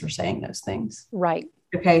consequences for saying those things. Right.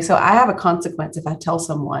 Okay. So I have a consequence if I tell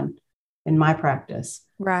someone in my practice,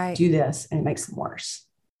 right, do this, and it makes them worse.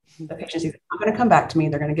 The patient's either not going to come back to me,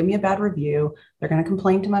 they're going to give me a bad review, they're going to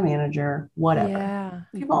complain to my manager, whatever. Yeah.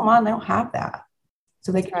 People online, they don't have that.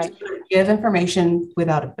 So they can just give information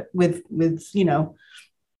with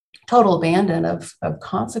total abandon of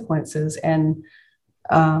consequences, and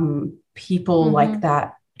people like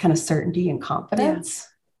that kind of certainty and confidence,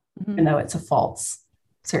 even though it's a false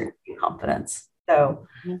certainty and confidence. So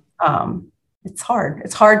it's hard.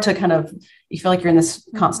 It's hard to kind of, you feel like you're in this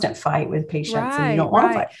constant fight with patients, and you don't want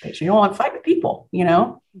to fight with patients. You don't want to fight with people, you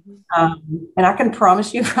know? And I can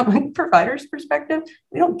promise you from a provider's perspective,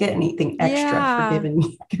 we don't get anything extra for giving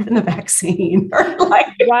the vaccine or like,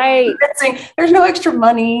 there's no extra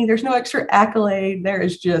money. There's no extra accolade. There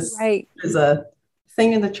is just, there's a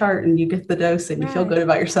thing in the chart and you get the dose and you feel good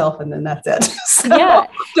about yourself, and then that's it. So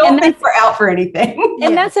don't think we're out for anything.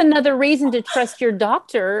 And that's another reason to trust your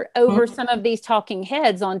doctor over some of these talking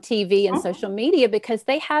heads on TV and social media, because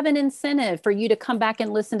they have an incentive for you to come back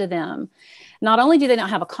and listen to them. Not only do they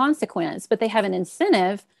not have a consequence, but they have an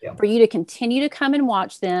incentive for you to continue to come and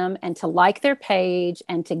watch them and to like their page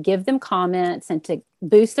and to give them comments and to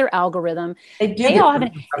boost their algorithm. They all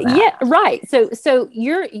have So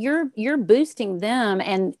you're boosting them,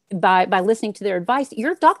 and by listening to their advice,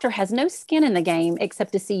 your doctor has no skin in the game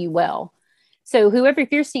except to see you well. So whoever,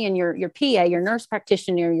 if you're seeing your PA, your nurse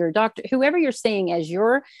practitioner, your doctor, whoever you're seeing as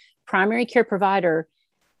your primary care provider,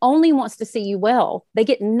 only wants to see you well. They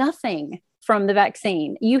get nothing from the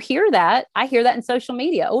vaccine. You hear that. I hear that in social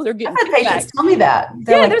media. Oh, they're getting patients tell me that.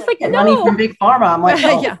 They're like no money from Big Pharma. I'm like,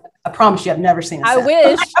 I promise you, I've never seen it. I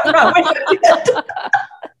wish.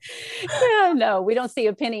 No, we don't see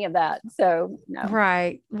a penny of that. So no.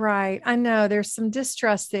 Right. I know there's some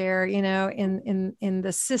distrust there, you know, in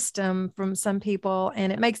the system from some people.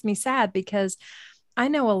 And it makes me sad because I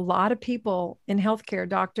know a lot of people in healthcare,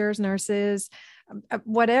 doctors, nurses,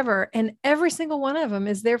 whatever. And every single one of them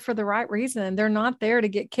is there for the right reason. They're not there to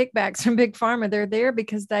get kickbacks from Big Pharma. They're there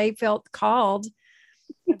because they felt called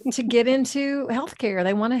to get into healthcare.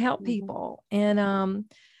 They want to help people. And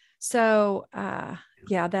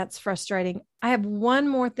that's frustrating. I have one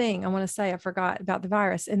more thing I want to say I forgot about the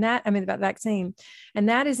virus, and about the vaccine, and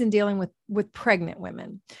that is in dealing with pregnant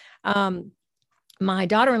women. My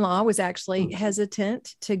daughter-in-law was actually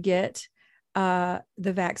hesitant to get the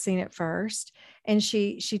vaccine at first. And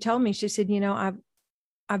she told me, she said, you know,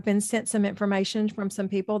 I've been sent some information from some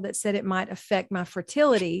people that said it might affect my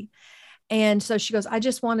fertility. And so she goes, I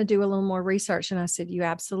just want to do a little more research. And I said, you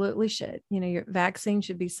absolutely should. You know, your vaccine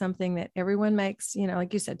should be something that everyone makes, you know,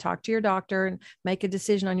 like you said, talk to your doctor and make a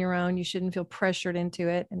decision on your own. You shouldn't feel pressured into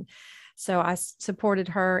it. And so I supported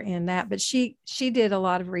her in that, but she did a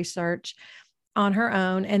lot of research on her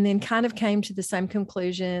own and then kind of came to the same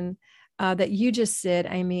conclusion that you just said,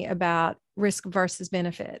 Amy, about risk versus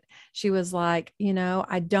benefit. She was like, you know,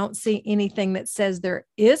 I don't see anything that says there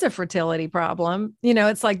is a fertility problem. You know,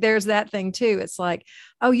 it's like, there's that thing too. It's like,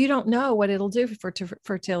 oh, you don't know what it'll do for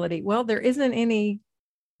fertility. Well, there isn't any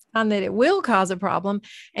on that it will cause a problem.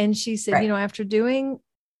 And she said, you know, after doing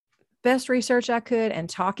best research I could and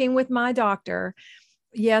talking with my doctor,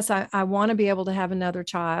 yes, I want to be able to have another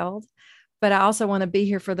child, but I also want to be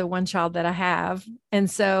here for the one child that I have. And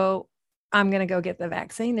so I'm going to go get the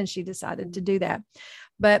vaccine. And she decided to do that.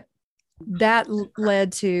 But that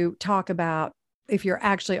led to talk about, if you're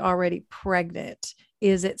actually already pregnant,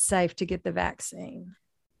 is it safe to get the vaccine?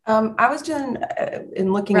 I was doing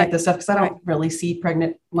in looking at this stuff, because I don't really see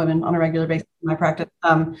pregnant women on a regular basis in my practice.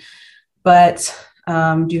 But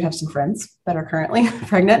do have some friends that are currently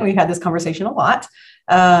pregnant. We've had this conversation a lot.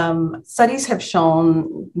 Studies have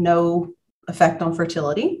shown no effect on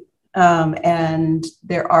fertility. And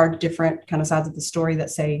there are different kind of sides of the story that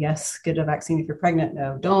say, yes, get a vaccine if you're pregnant.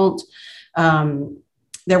 No, don't.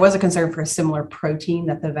 There was a concern for a similar protein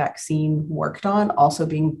that the vaccine worked on also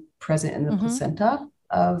being present in the placenta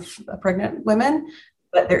of pregnant women.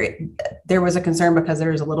 But there was a concern because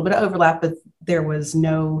there is a little bit of overlap, but there has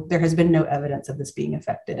been no evidence of this being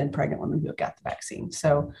affected in pregnant women who have got the vaccine.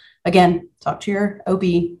 So again, talk to your OB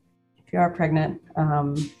if you are pregnant.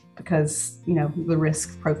 Because, you know, the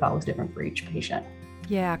risk profile is different for each patient.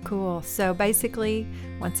 Yeah, cool. So basically,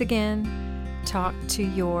 once again, talk to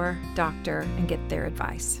your doctor and get their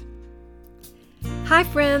advice. Hi,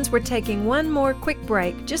 friends. We're taking one more quick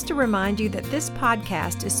break just to remind you that this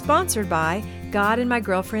podcast is sponsored by God and My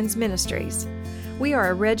Girlfriends Ministries. We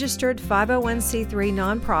are a registered 501c3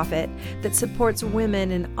 nonprofit that supports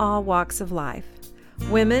women in all walks of life.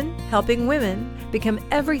 Women helping women become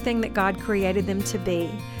everything that God created them to be.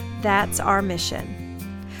 That's our mission.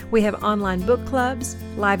 We have online book clubs,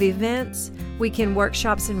 live events, weekend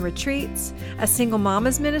workshops and retreats, a single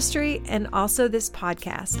mama's ministry, and also this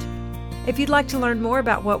podcast. If you'd like to learn more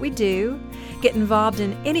about what we do, get involved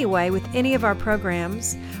in any way with any of our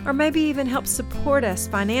programs, or maybe even help support us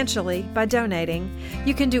financially by donating,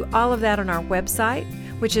 you can do all of that on our website,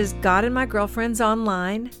 which is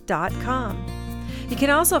godandmygirlfriendsonline.com. You can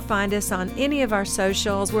also find us on any of our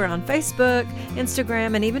socials. We're on Facebook,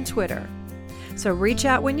 Instagram, and even Twitter. So reach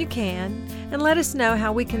out when you can and let us know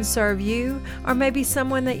how we can serve you or maybe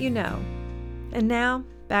someone that you know. And now,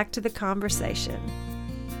 back to the conversation.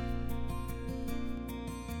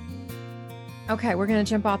 Okay, we're going to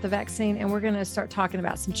jump off the vaccine and we're going to start talking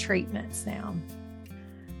about some treatments now.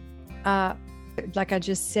 Like I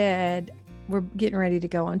just said, we're getting ready to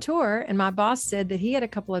go on tour, and my boss said that he had a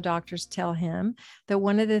couple of doctors tell him that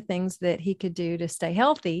one of the things that he could do to stay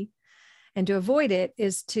healthy and to avoid it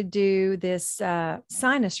is to do this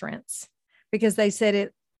sinus rinse, because they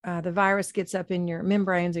said the virus gets up in your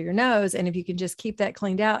membranes of your nose, and if you can just keep that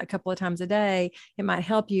cleaned out a couple of times a day, it might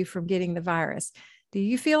help you from getting the virus. Do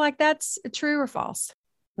you feel like that's true or false?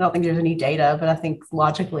 I don't think there's any data, but I think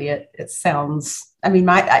logically it sounds,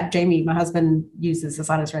 Jamie, my husband, uses the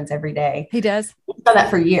sinus rinse every day. He does? He's done that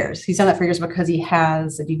for years. He's done that for years because he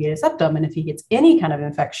has a deviated septum. And if he gets any kind of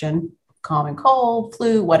infection, common cold,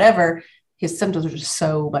 flu, whatever, his symptoms are just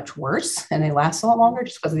so much worse and they last a lot longer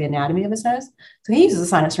just because of the anatomy of his nose. So he uses the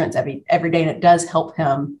sinus rinse every day, and it does help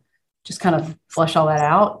him just kind of flush all that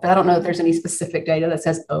out. But I don't know if there's any specific data that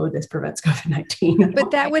says, oh, this prevents COVID-19. But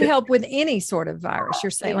that would help with any sort of virus, you're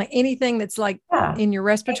saying, like anything that's like in your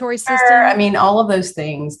respiratory system? I mean, all of those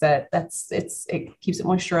things it keeps it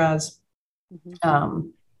moisturized. Mm-hmm.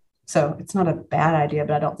 So it's not a bad idea,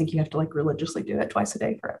 but I don't think you have to like religiously do it twice a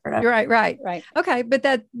day forever. Right. Okay. But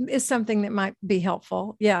that is something that might be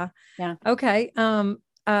helpful. Yeah. Okay.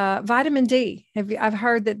 Vitamin D. I've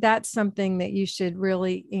heard that that's something that you should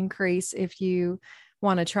really increase if you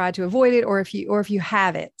want to try to avoid it, or if you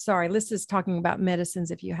have it. Sorry, this is talking about medicines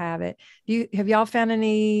if you have it. Have y'all found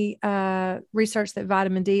any research that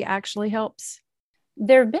vitamin D actually helps?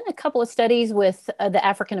 There have been a couple of studies with the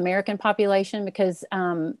African American population, because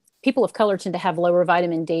people of color tend to have lower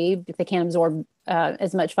vitamin D if they can't absorb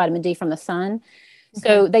as much vitamin D from the sun. Okay.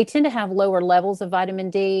 So they tend to have lower levels of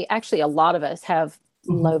vitamin D. Actually, a lot of us have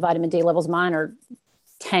low vitamin D levels. Mine are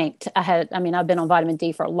tanked. I've been on vitamin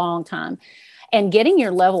D for a long time, and getting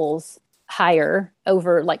your levels higher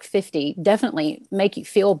over like 50 definitely make you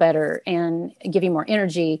feel better and give you more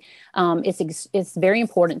energy. It's very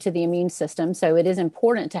important to the immune system. So it is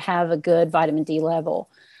important to have a good vitamin D level.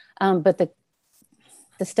 But the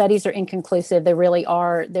studies are inconclusive. They really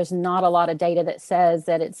are. There's not a lot of data that says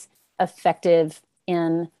that it's effective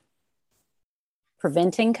in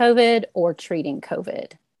preventing COVID or treating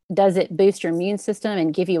COVID. Does it boost your immune system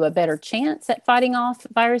and give you a better chance at fighting off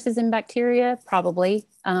viruses and bacteria? Probably.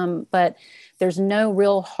 But there's no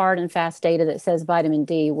real hard and fast data that says vitamin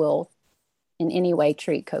D will in any way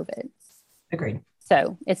treat COVID. Agreed.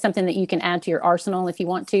 So it's something that you can add to your arsenal if you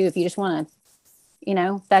want to. If you just want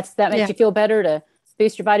to, that makes you feel better to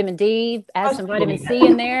boost your vitamin D, add some vitamin C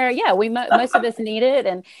in there. Yeah, most of us need it.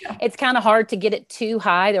 And it's kind of hard to get it too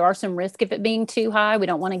high. There are some risks of it being too high. We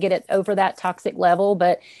don't want to get it over that toxic level,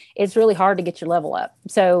 but it's really hard to get your level up.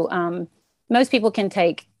 So most people can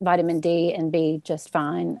take vitamin D and be just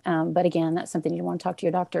fine. But again, that's something you want to talk to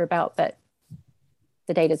your doctor about, but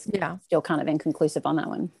the data is still kind of inconclusive on that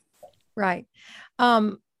one. Right.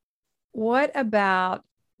 What about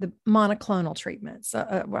the monoclonal treatments?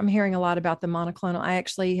 I'm hearing a lot about the monoclonal. I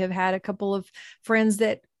actually have had a couple of friends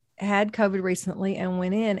that had COVID recently and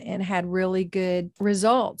went in and had really good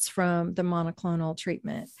results from the monoclonal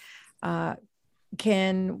treatment.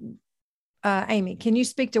 Amy, can you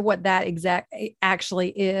speak to what that actually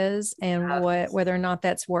is and whether or not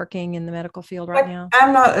that's working in the medical field right now?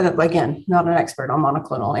 I'm not an expert on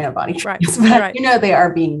monoclonal antibody treatments, right. But they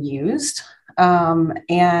are being used.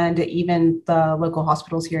 And even the local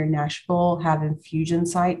hospitals here in Nashville have infusion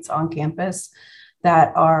sites on campus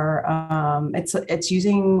that are, it's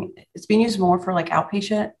being used more for like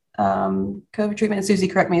outpatient COVID treatment. And Susie,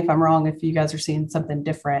 correct me if I'm wrong, if you guys are seeing something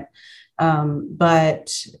different.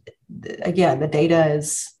 But again, the data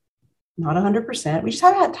is not 100%. We just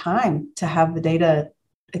haven't had time to have the data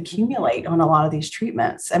accumulate on a lot of these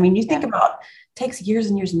treatments. I mean, you think about, it takes years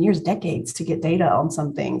and years and years, decades to get data on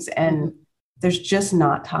some things, and there's just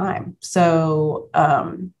not time. So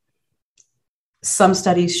some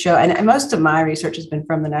studies show, and most of my research has been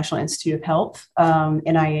from the National Institute of Health,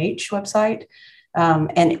 NIH website.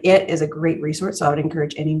 And it is a great resource. So I would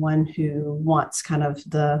encourage anyone who wants kind of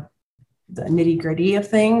the nitty gritty of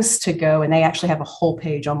things to go, and they actually have a whole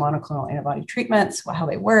page on monoclonal antibody treatments, how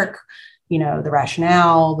they work, the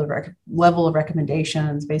rationale, the level of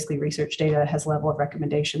recommendations. Basically, research data has level of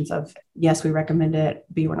recommendations of, yes, we recommend it,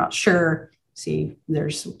 B, we're not sure, C,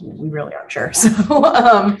 we really aren't sure.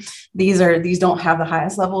 So these don't have the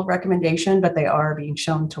highest level of recommendation, but they are being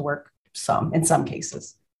shown to work in some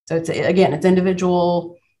cases. So it's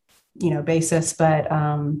individual, basis, but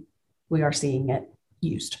we are seeing it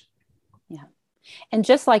used. Yeah. And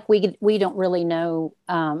just like we don't really know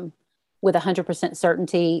with 100%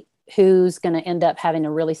 certainty who's going to end up having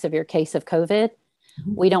a really severe case of COVID,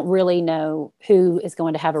 we don't really know who is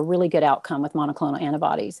going to have a really good outcome with monoclonal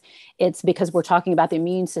antibodies. It's because we're talking about the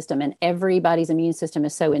immune system, and everybody's immune system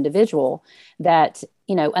is so individual that,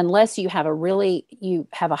 you know, unless you have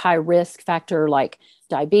a high risk factor like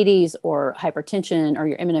diabetes or hypertension or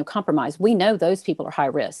you're immunocompromised, we know those people are high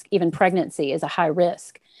risk. Even pregnancy is a high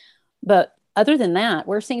risk. But other than that,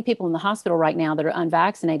 we're seeing people in the hospital right now that are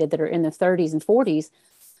unvaccinated, that are in their 30s and 40s,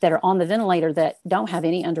 that are on the ventilator that don't have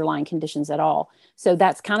any underlying conditions at all. So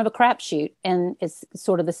that's kind of a crapshoot. And it's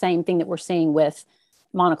sort of the same thing that we're seeing with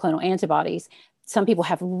monoclonal antibodies. Some people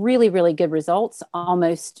have really, really good results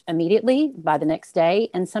almost immediately by the next day.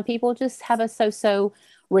 And some people just have a so-so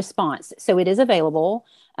response. So it is available.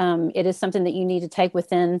 It is something that you need to take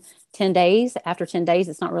within 10 days. After 10 days,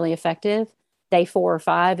 it's not really effective. Day 4 or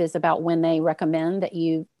 5 is about when they recommend that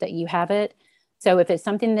you have it. So if it's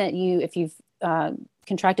something that if you've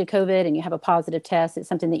contracted COVID and you have a positive test, it's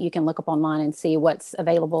something that you can look up online and see what's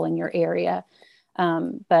available in your area.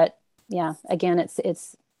 But yeah, again,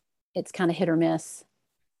 it's kind of hit or miss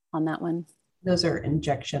on that one. Those are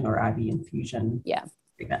injection or IV infusion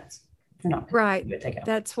treatments. They're not right.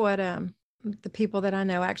 That's what the people that I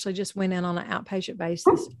know actually just went in on an outpatient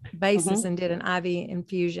basis and did an IV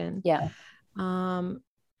infusion. Yeah.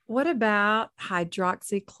 What about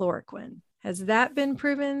hydroxychloroquine? Has that been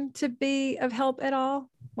proven to be of help at all?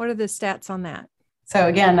 What are the stats on that? So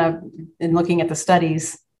again, in looking at the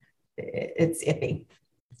studies, it's iffy.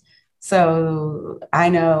 So I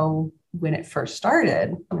know when it first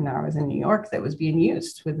started, when I was in New York, that was being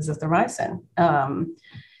used with azithromycin.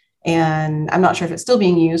 And I'm not sure if it's still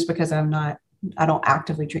being used because I don't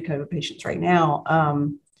actively treat COVID patients right now.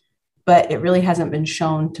 But it really hasn't been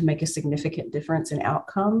shown to make a significant difference in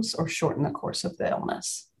outcomes or shorten the course of the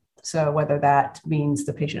illness. So whether that means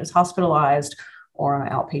the patient is hospitalized or on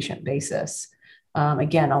an outpatient basis.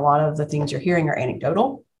 Again, a lot of the things you're hearing are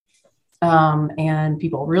anecdotal, and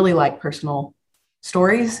people really like personal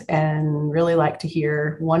stories and really like to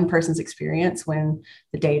hear one person's experience when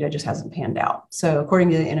the data just hasn't panned out. So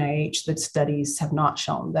according to the NIH, the studies have not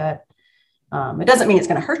shown that. It doesn't mean it's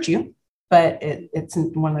going to hurt you, but it's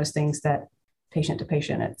one of those things that patient to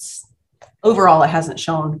patient, overall, it hasn't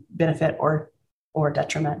shown benefit or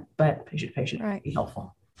detriment, but patient to patient would be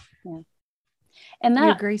helpful. Yeah. And that,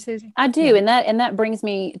 you agree, Susie? I do. Yeah. And that brings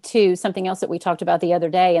me to something else that we talked about the other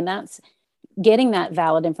day, and that's getting that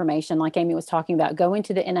valid information, like Amy was talking about, going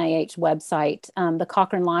to the NIH website. The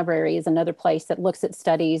Cochrane Library is another place that looks at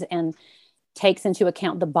studies and takes into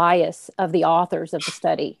account the bias of the authors of the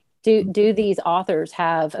study. Do these authors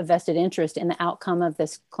have a vested interest in the outcome of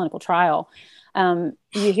this clinical trial? You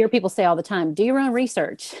hear people say all the time, do your own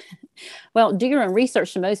research. Well, do your own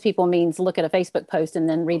research to most people means look at a Facebook post and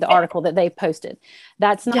then read the article that they've posted.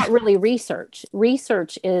 That's not really research.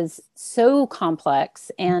 Research is so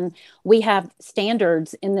complex, and we have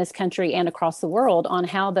standards in this country and across the world on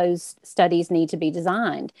how those studies need to be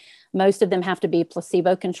designed. Most of them have to be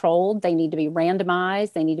placebo controlled. They need to be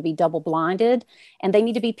randomized. They need to be double blinded, and they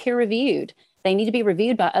need to be peer reviewed. They need to be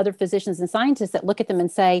reviewed by other physicians and scientists that look at them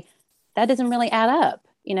and say, that doesn't really add up.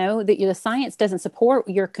 You know, the science doesn't support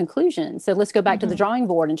your conclusion. So let's go back to the drawing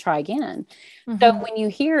board and try again. So when you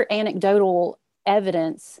hear anecdotal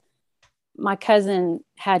evidence, my cousin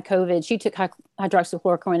had COVID. She took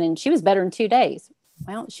hydroxychloroquine and she was better in 2 days.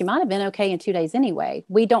 Well, she might have been okay in 2 days anyway.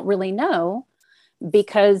 We don't really know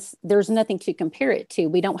because there's nothing to compare it to.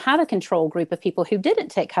 We don't have a control group of people who didn't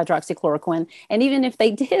take hydroxychloroquine. And even if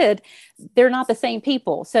they did, they're not the same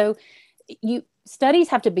people. So studies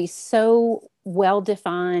have to be so well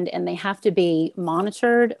defined, and they have to be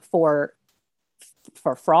monitored for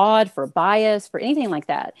fraud, for bias, for anything like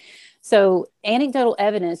that. So anecdotal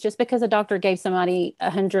evidence, just because a doctor gave somebody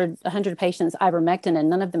 100 patients ivermectin and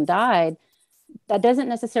none of them died, that doesn't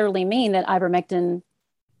necessarily mean that ivermectin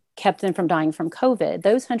kept them from dying from COVID.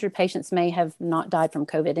 Those 100 patients may have not died from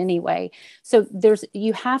COVID anyway. So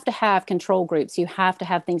you have to have control groups. You have to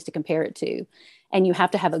have things to compare it to, and you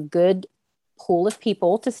have to have a good pool of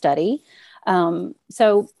people to study.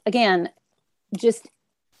 So again, just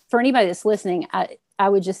for anybody that's listening, I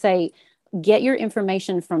would just say, get your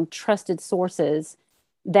information from trusted sources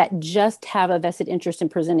that just have a vested interest in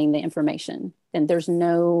presenting the information. And there's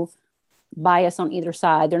no bias on either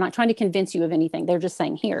side. They're not trying to convince you of anything. They're just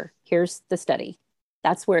saying, here's the study.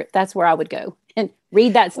 That's where I would go and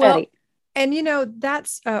read that study. Well, and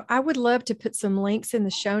that's I would love to put some links in the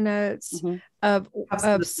show notes of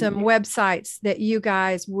some websites that you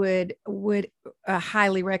guys would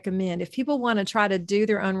highly recommend if people want to try to do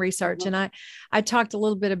their own research. And I talked a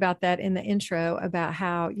little bit about that in the intro about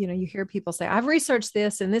how, you hear people say, I've researched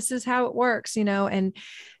this and this is how it works, and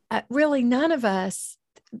really none of us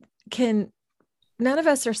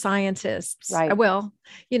are scientists. Right. Well,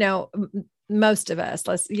 most of us,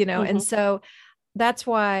 and so that's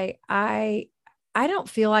why I don't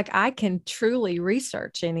feel like I can truly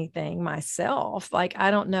research anything myself. Like,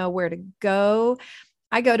 I don't know where to go.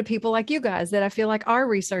 I go to people like you guys that I feel like are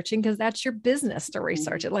researching, because that's your business to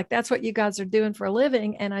research it. Like, that's what you guys are doing for a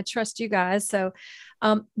living. And I trust you guys. So,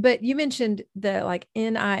 but you mentioned the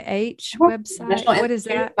NIH website. National What is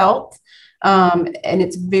Institute that? of Health. And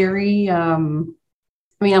it's very, I'm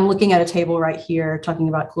looking at a table right here talking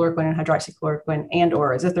about chloroquine and hydroxychloroquine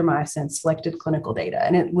and/or azithromycin selected clinical data.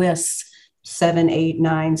 And it lists 7, 8,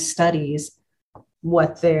 9 studies,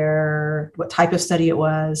 what type of study it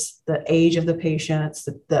was, the age of the patients,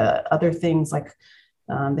 the other things like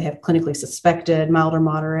they have clinically suspected, mild or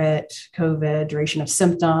moderate COVID, duration of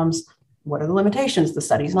symptoms, what are the limitations, the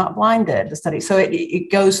study's not blinded, the study. So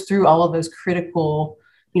it goes through all of those critical,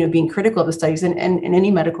 being critical of the studies. And in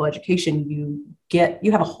any medical education, you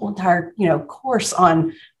have a whole entire, course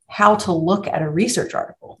on how to look at a research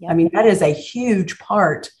article. Yep. That is a huge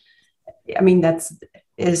part.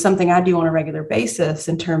 Is something I do on a regular basis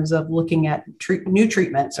in terms of looking at new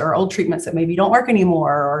treatments or old treatments that maybe don't work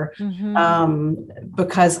anymore, or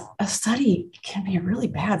because a study can be a really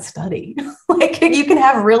bad study. Like, you can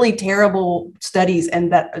have really terrible studies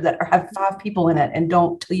and that have 5 people in it and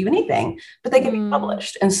don't tell you anything, but they can be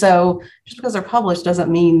published. And so just because they're published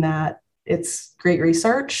doesn't mean that it's great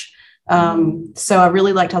research. So I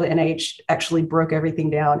really liked how the NIH actually broke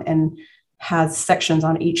everything down and has sections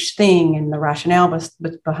on each thing and the rationale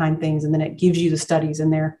behind things. And then it gives you the studies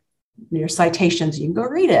and their citations. You can go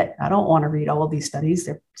read it. I don't want to read all of these studies.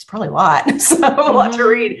 It's probably a lot, so a lot to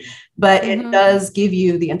read, but it does give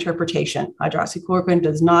you the interpretation. Hydroxychloroquine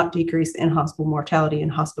does not decrease in-hospital mortality in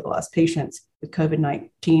hospitalized patients with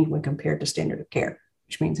COVID-19 when compared to standard of care,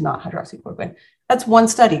 which means not hydroxychloroquine. That's one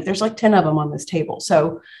study. There's like 10 of them on this table.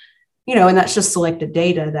 So, and that's just selected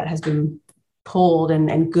data that has been pulled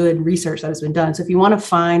and good research that has been done. So if you want to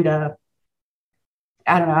find I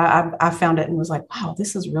found it and was like, wow,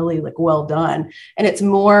 this is really well done. And it's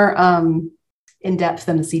more in depth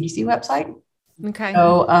than the CDC website. Okay.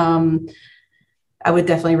 So I would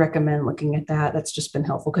definitely recommend looking at that. That's just been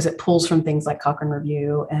helpful because it pulls from things like Cochrane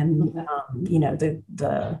Review and,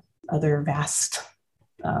 the other vast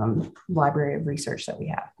library of research that we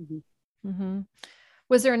have. Mm-hmm.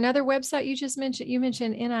 Was there another website you just mentioned? You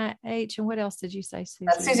mentioned NIH, and what else did you say,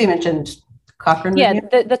 Susie? Susie mentioned Cochrane. Yeah,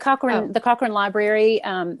 the Cochrane Library.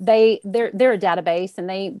 They're a database, and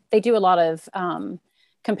they do a lot of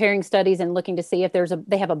comparing studies and looking to see if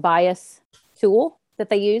they have a bias tool that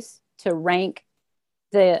they use to rank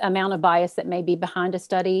the amount of bias that may be behind a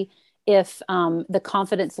study, if the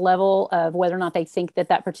confidence level of whether or not they think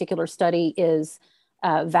that particular study is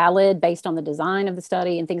valid based on the design of the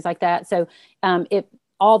study and things like that. So if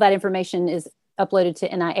all that information is uploaded to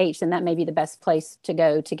NIH, then that may be the best place to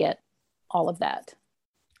go to get all of that.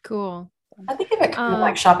 Cool. I think of it kind of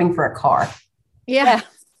like shopping for a car. Yeah.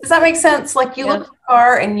 Does that make sense? Like you look at a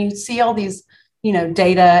car and you see all these,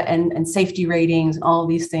 data and safety ratings and all of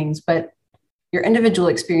these things, but your individual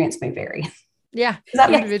experience may vary. Yeah.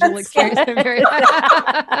 Individual experience may vary.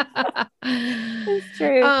 That's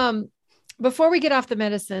true. Before we get off the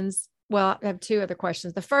medicines, well, I have 2 other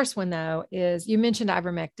questions. The first one, though, is you mentioned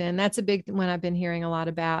ivermectin. That's a big one I've been hearing a lot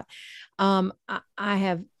about. I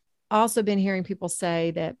have also been hearing people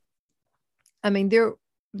say that,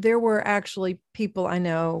 there were actually people I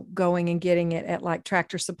know going and getting it at like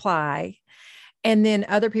Tractor Supply. And then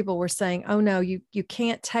other people were saying, oh, no, you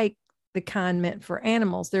can't take the kind meant for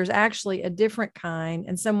animals. There's actually a different kind.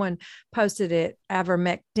 And someone posted it,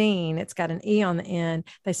 ivermectin. It's got an E on the end.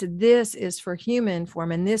 They said, this is for human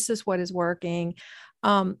form, and this is what is working.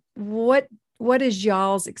 What is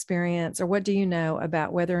y'all's experience, or what do you know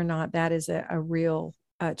about whether or not that is a real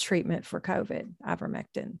treatment for COVID,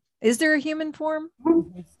 ivermectin? Is there a human form?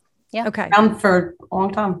 Mm-hmm. Yeah. Okay. For a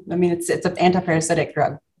long time. It's an antiparasitic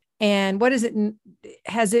drug. And what is it?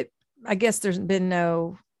 I guess there's been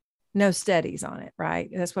no studies on it,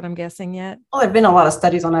 right? That's what I'm guessing yet. Well, there've been a lot of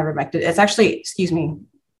studies on ivermectin. It's actually,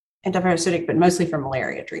 antiparasitic, but mostly for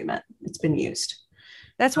malaria treatment. It's been used.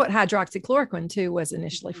 That's what hydroxychloroquine too was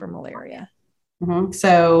initially for malaria. Mm-hmm.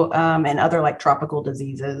 So, and other like tropical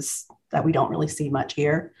diseases that we don't really see much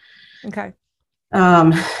here. Okay.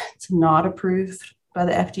 It's not approved by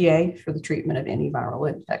the FDA for the treatment of any viral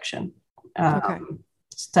infection. Okay.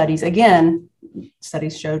 Studies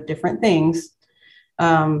showed different things.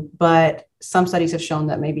 But some studies have shown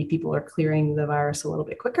that maybe people are clearing the virus a little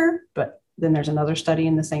bit quicker. But then there's another study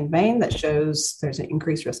in the same vein that shows there's an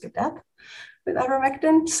increased risk of death with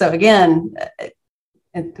ivermectin. So again,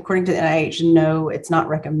 according to the NIH, no, it's not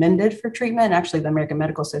recommended for treatment. Actually, the American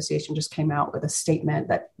Medical Association just came out with a statement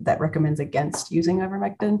that recommends against using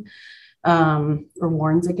ivermectin, or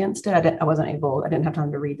warns against it. I didn't have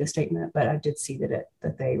time to read the statement, but I did see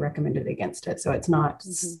that they recommended against it. So it's not,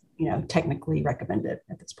 technically recommended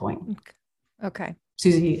at this point. Okay.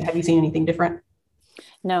 Susie, have you seen anything different?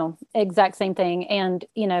 No, exact same thing. And,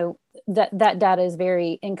 that data is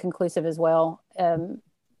very inconclusive as well.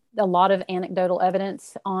 A lot of anecdotal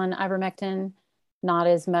evidence on ivermectin, not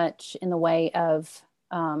as much in the way of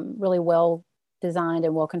really well designed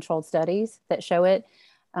and well controlled studies that show it.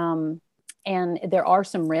 And there are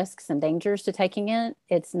some risks and dangers to taking it.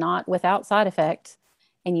 It's not without side effects,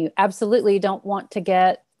 and you absolutely don't want to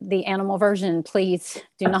get the animal version. Please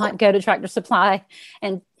do not go to Tractor Supply.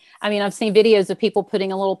 And I mean, I've seen videos of people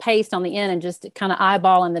putting a little paste on the end and just kind of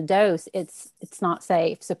eyeballing the dose. It's not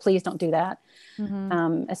safe. So please don't do that.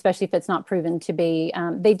 Especially if it's not proven to be.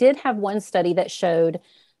 They did have one study that showed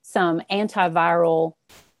some antiviral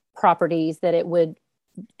properties, that it would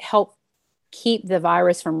help keep the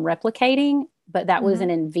virus from replicating, but that was an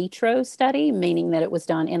in vitro study, meaning that it was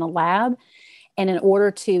done in a lab. And in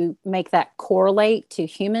order to make that correlate to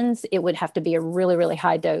humans, it would have to be a really, really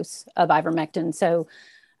high dose of ivermectin. So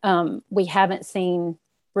we haven't seen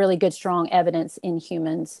really good, strong evidence in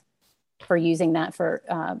humans for using that for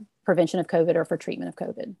prevention of COVID or for treatment of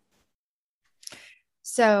COVID.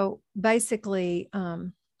 So basically,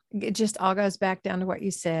 it just all goes back down to what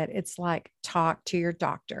you said. It's like, talk to your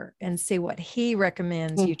doctor and see what he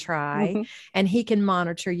recommends you try, and he can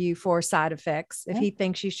monitor you for side effects. If he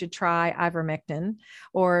thinks you should try ivermectin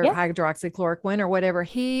or hydroxychloroquine or whatever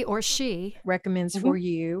he or she recommends for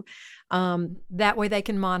you, that way they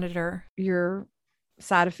can monitor your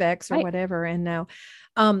side effects or whatever. And now,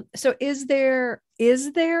 so is there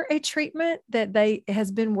a treatment that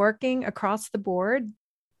has been working across the board?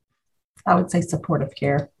 I would say supportive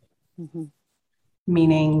care,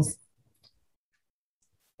 meaning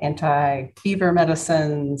anti-fever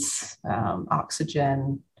medicines,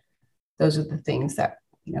 oxygen. Those are the things that,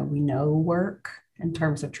 we know work in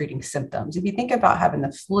terms of treating symptoms. If you think about having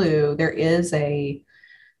the flu, there is a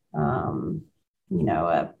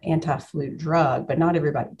anti-flu drug, but not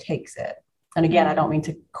everybody takes it. And again, I don't mean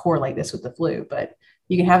to correlate this with the flu, but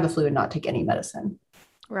you can have the flu and not take any medicine.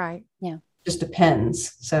 Right. Yeah. Just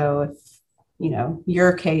depends. So if,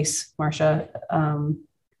 your case, Marcia,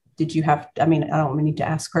 did you have, I don't need to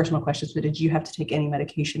ask personal questions, but did you have to take any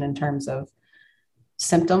medication in terms of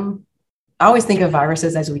symptom? I always think of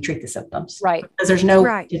viruses as we treat the symptoms. Right. Because there's no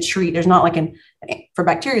to treat. There's not like for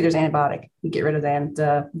bacteria, there's antibiotic. You get rid of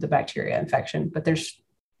the bacteria infection, but there's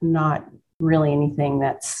not really anything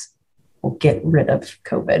will get rid of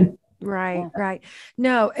COVID. Right. Right.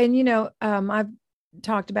 No. And, I've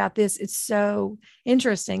talked about this. It's so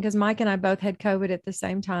interesting because Mike and I both had COVID at the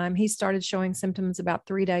same time. He started showing symptoms about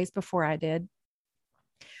 3 days before I did.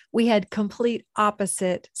 We had complete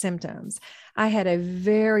opposite symptoms. I had a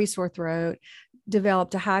very sore throat,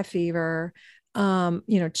 developed a high fever,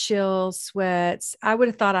 chills, sweats. I would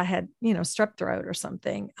have thought I had, strep throat or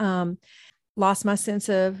something. Lost my sense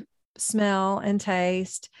of smell and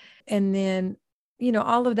taste. And then,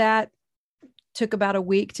 all of that took about a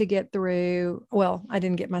week to get through. Well, I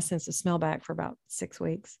didn't get my sense of smell back for about 6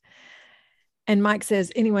 weeks. And Mike says,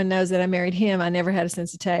 anyone knows that I married him. I never had a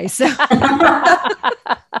sense of taste. So it's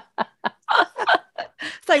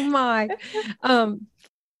like Mike.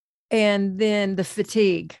 And then the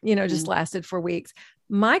fatigue, just lasted for weeks.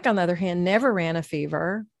 Mike, on the other hand, never ran a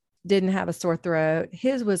fever, didn't have a sore throat.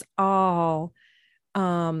 His was all,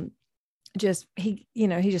 he just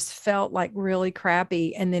felt like really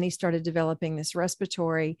crappy. And then he started developing this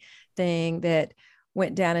respiratory thing that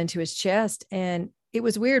went down into his chest. And it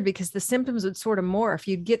was weird because the symptoms would sort of morph.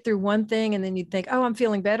 You'd get through one thing and then you'd think, oh, I'm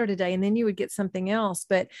feeling better today. And then you would get something else.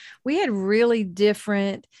 But we had really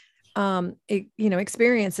different,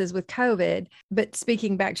 experiences with COVID. But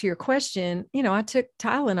speaking back to your question, I took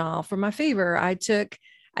Tylenol for my fever. I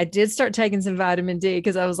did start taking some vitamin D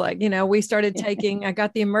because I was like, we started taking, I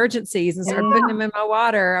got the emergencies and started putting them in my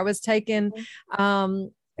water. I was taking,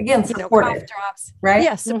 again, supportive, cough drops, right?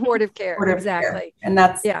 Yeah. Supportive care. Supportive exactly. Care. And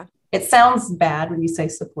that's, it sounds bad when you say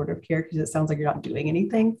supportive care because it sounds like you're not doing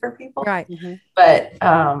anything for people. Right.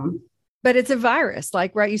 But it's a virus,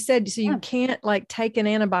 like, right. You said, so you can't take an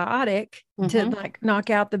antibiotic to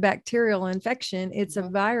knock out the bacterial infection. It's a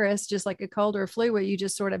virus, just like a cold or a flu, where you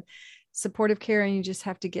just sort of supportive care and you just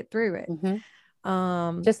have to get through it.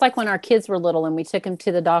 Just like when our kids were little and we took them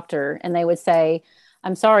to the doctor and they would say,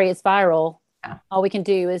 I'm sorry, it's viral. Yeah. All we can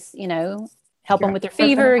do is, help them with their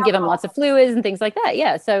fever, give them lots of fluids and things like that.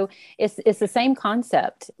 Yeah. So it's the same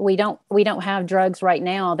concept. We don't have drugs right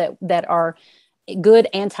now that are good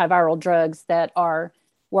antiviral drugs that are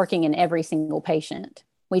working in every single patient.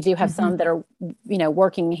 We do have some that are,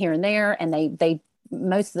 working here and there, and they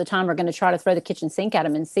most of the time are going to try to throw the kitchen sink at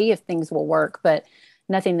them and see if things will work, but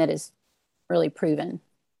nothing that is really proven.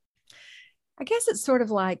 I guess it's sort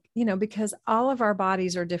of like, because all of our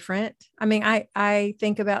bodies are different. I mean, I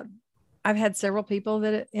think about, I've had several people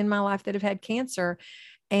that in my life that have had cancer,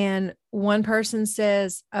 and one person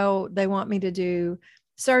says, oh, they want me to do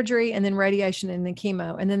surgery and then radiation and then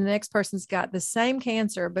chemo. And then the next person's got the same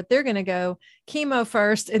cancer, but they're going to go chemo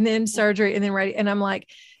first and then surgery and then and I'm like,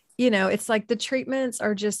 it's like the treatments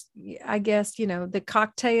are just, I guess, the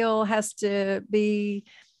cocktail has to be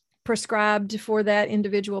prescribed for that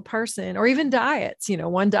individual person, or even diets.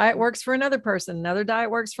 One diet works for another person, another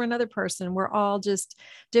diet works for another person. We're all just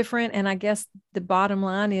different. And I guess the bottom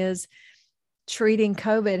line is treating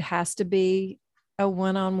COVID has to be a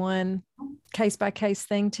one-on-one case-by-case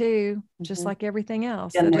thing too, just like everything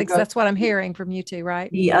else. At least that's what I'm hearing from you two,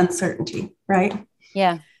 right? The uncertainty, right?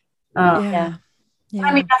 Yeah. Yeah.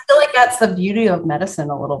 I mean, I feel like that's the beauty of medicine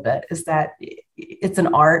a little bit, is that it's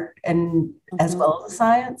an art and as well as a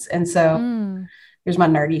science. And so here's my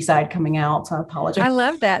nerdy side coming out. So I apologize. I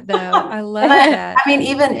love that though. I love that. I mean,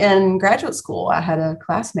 even in graduate school, I had a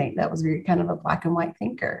classmate that was very kind of a black and white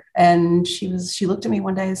thinker. And she looked at me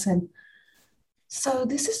one day and said, so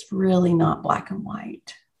this is really not black and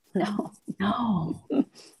white. No,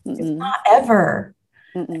 it's not ever.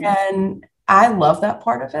 And I love that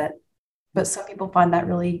part of it. But some people find that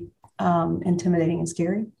really intimidating and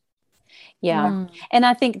scary. Yeah. And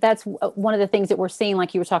I think that's one of the things that we're seeing,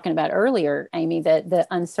 like you were talking about earlier, Amy, that the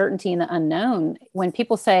uncertainty and the unknown, when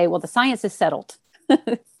people say, well, the science is settled.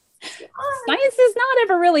 Science is not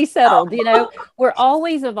ever really settled. We're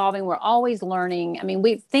always evolving. We're always learning. I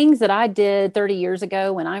mean, things that I did 30 years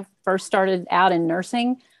ago when I first started out in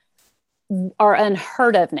nursing are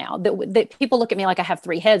unheard of now. That people look at me like I have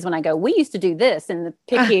three heads when I go, we used to do this in the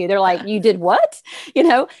PICU. They're like, you did what?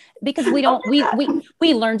 Because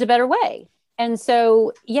we learned a better way. And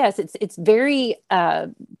so, yes, it's very,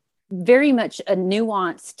 very much a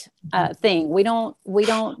nuanced thing.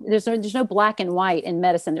 There's no black and white in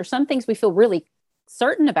medicine. There's some things we feel really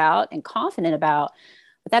certain about and confident about,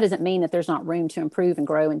 but that doesn't mean that there's not room to improve and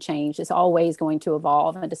grow and change. It's always going to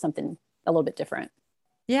evolve into something a little bit different.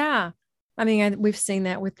 Yeah. I mean, we've seen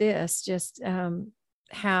that with this, just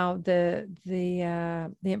how the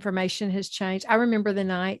information has changed. I remember the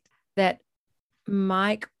night that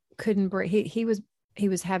Mike couldn't breathe. He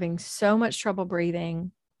was having so much trouble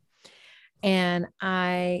breathing, and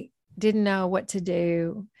I didn't know what to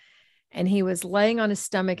do. And he was laying on his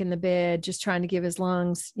stomach in the bed, just trying to give his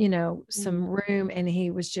lungs, some room. And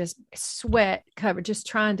he was just sweat covered, just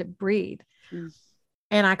trying to breathe.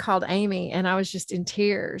 And I called Amy, and I was just in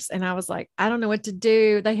tears. And I was like, I don't know what to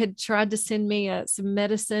do. They had tried to send me some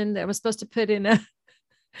medicine that was supposed to put in a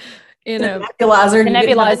nebulizer.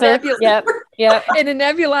 Yep. In a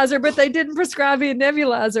nebulizer, but they didn't prescribe me a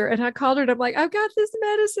nebulizer. And I called her and I'm like, I've got this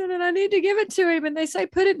medicine and I need to give it to him. And they say,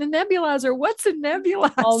 put it in a nebulizer. What's a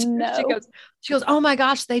nebulizer? Oh, no. She goes, oh my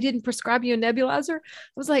gosh, they didn't prescribe you a nebulizer? I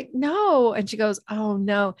was like, no. And she goes, oh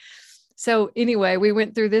no. So anyway, we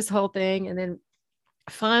went through this whole thing. And then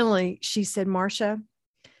finally she said, Marcia,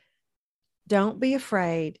 don't be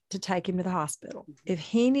afraid to take him to the hospital. If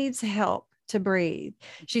he needs help to breathe,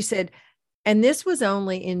 she said, and this was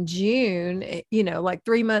only in June, like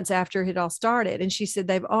 3 months after it had all started. And she said,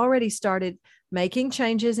 they've already started making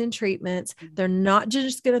changes in treatments. They're not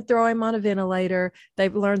just going to throw him on a ventilator.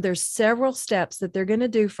 They've learned there's several steps that they're going to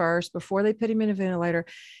do first before they put him in a ventilator,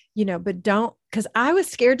 but don't, because I was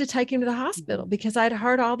scared to take him to the hospital because I'd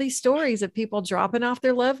heard all these stories of people dropping off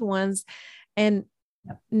their loved ones and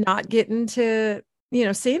not getting to,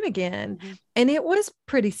 see him again. And it was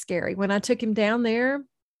pretty scary when I took him down there.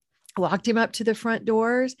 Walked him up to the front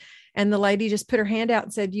doors, and the lady just put her hand out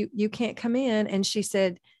and said, you can't come in. And she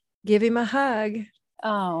said, give him a hug.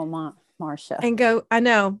 Oh, Marcia. And go, I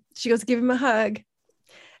know. She goes, give him a hug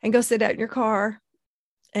and go sit out in your car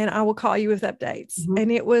and I will call you with updates. And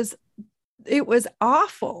it was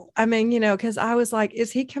awful. I mean, because I was like,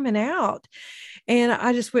 is he coming out? And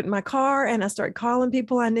I just went in my car and I started calling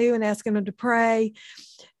people I knew and asking them to pray.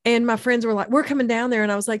 And my friends were like, we're coming down there.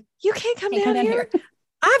 And I was like, you can't come down here.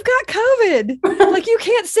 I've got COVID. Like, you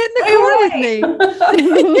can't sit in the car with me.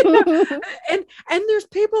 You know? And there's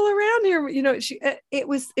people around here, it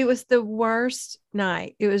was the worst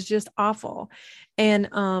night. It was just awful.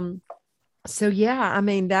 And so yeah, I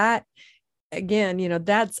mean, that again,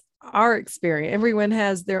 that's our experience. Everyone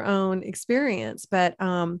has their own experience, but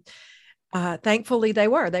thankfully they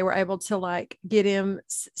were able to like get him,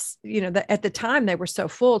 at the time they were so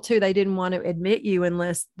full too, they didn't want to admit you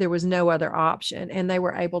unless there was no other option. And they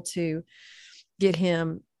were able to get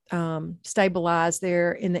him stabilized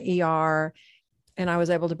there in the ER. And I was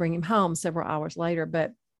able to bring him home several hours later.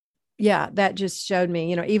 But yeah, that just showed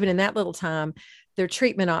me, even in that little time, their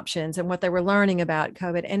treatment options and what they were learning about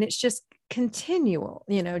COVID. And it's just continual,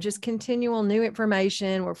 just continual new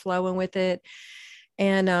information. We're flowing with it.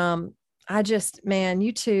 And I just, man,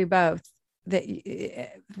 you two both, that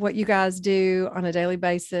what you guys do on a daily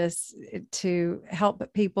basis to help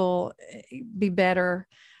people be better.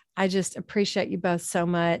 I just appreciate you both so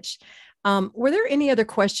much. Were there any other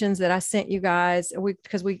questions that I sent you guys?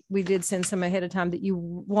 Because we did send some ahead of time that you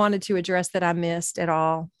wanted to address that I missed at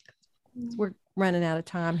all. We're running out of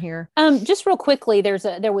time here. Just real quickly, there was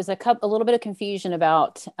a little bit of confusion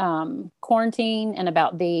about quarantine and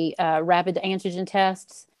about the rapid antigen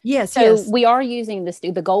tests. Yes. So we are using this.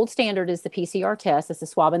 The gold standard is the PCR test. It's the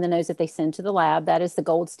swab in the nose that they send to the lab. That is the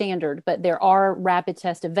gold standard. But there are rapid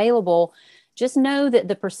tests available. Just know that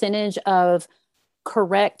the percentage of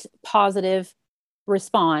correct positive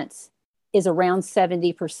response is around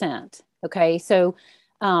 70%. Okay. So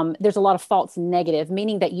there's a lot of false negative,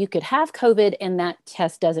 meaning that you could have COVID and that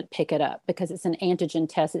test doesn't pick it up because it's an antigen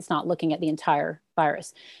test. It's not looking at the entire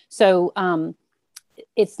virus. So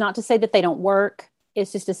it's not to say that they don't work.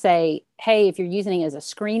 It's just to say, hey, if you're using it as a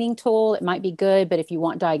screening tool, it might be good. But if you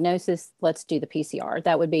want diagnosis, let's do the PCR.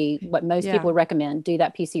 That would be what most people would recommend. Do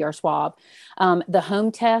that PCR swab. The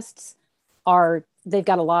home tests they've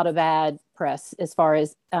got a lot of bad press as far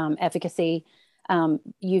as efficacy.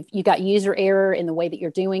 You've got user error in the way that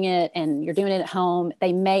you're doing it, and you're doing it at home.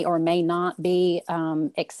 They may or may not be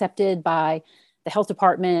accepted by the health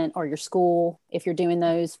department or your school if you're doing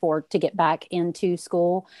those to get back into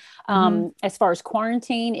school. As far as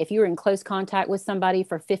quarantine, if you're in close contact with somebody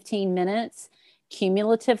for 15 minutes,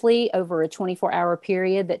 cumulatively over a 24-hour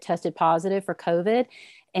period that tested positive for COVID,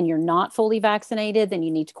 and you're not fully vaccinated, then you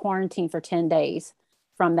need to quarantine for 10 days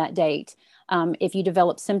from that date. If you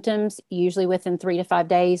develop symptoms, usually within 3 to 5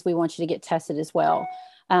 days, we want you to get tested as well.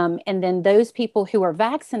 And then those people who are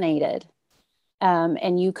vaccinated,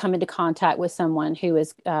 and you come into contact with someone who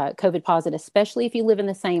is COVID positive, especially if you live in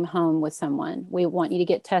the same home with someone, we want you to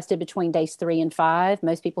get tested between days 3 and 5.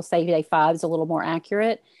 Most people say day 5 is a little more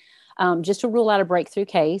accurate. Just to rule out a breakthrough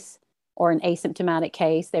case or an asymptomatic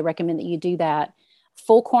case, they recommend that you do that.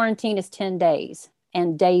 Full quarantine is 10 days.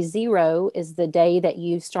 And day 0 is the day that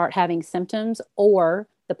you start having symptoms, or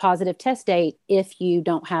the positive test date if you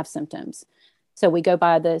don't have symptoms. So we go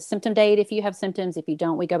by the symptom date if you have symptoms. If you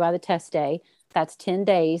don't, we go by the test day. That's 10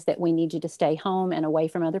 days that we need you to stay home and away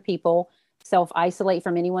from other people. Self-isolate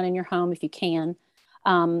from anyone in your home if you can.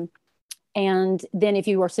 And then if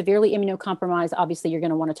you are severely immunocompromised, obviously you're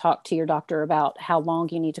going to want to talk to your doctor about how long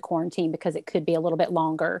you need to quarantine, because it could be a little bit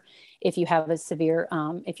longer if you have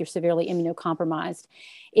if you're severely immunocompromised.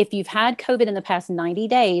 If you've had COVID in the past 90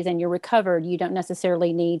 days and you're recovered, you don't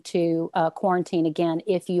necessarily need to quarantine again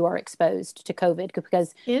if you are exposed to COVID,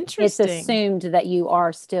 because it's assumed that you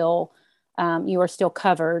are still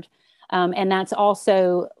covered. And that's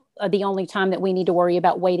also the only time that we need to worry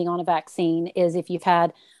about waiting on a vaccine is if you've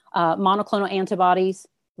had monoclonal antibodies.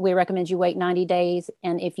 We recommend you wait 90 days.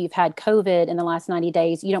 And if you've had COVID in the last 90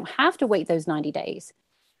 days, you don't have to wait those 90 days.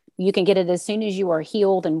 You can get it as soon as you are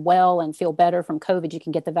healed and well and feel better from COVID, you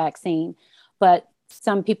can get the vaccine. But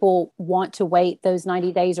some people want to wait those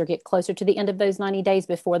 90 days or get closer to the end of those 90 days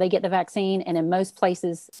before they get the vaccine. And in most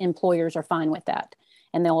places, employers are fine with that.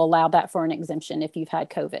 And they'll allow that for an exemption if you've had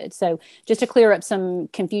COVID. So just to clear up some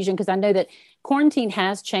confusion, because I know that quarantine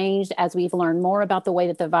has changed as we've learned more about the way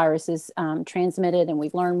that the virus is transmitted, and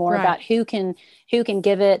we've learned more about who can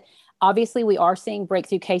give it. Obviously, we are seeing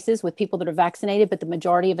breakthrough cases with people that are vaccinated, but the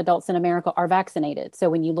majority of adults in America are vaccinated. So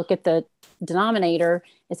when you look at the denominator,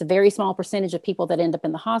 it's a very small percentage of people that end up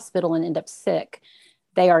in the hospital and end up sick.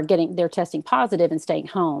 They're testing positive and staying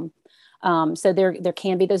home. So there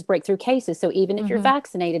can be those breakthrough cases. So even if you're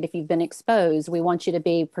vaccinated, if you've been exposed, we want you to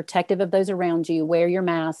be protective of those around you, wear your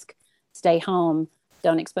mask, stay home,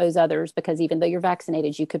 don't expose others, because even though you're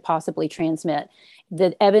vaccinated, you could possibly transmit.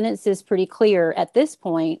 The evidence is pretty clear at this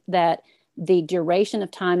point that the duration of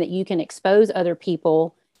time that you can expose other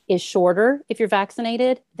people is shorter if you're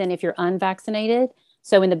vaccinated than if you're unvaccinated.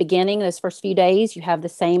 So in the beginning, those first few days, you have the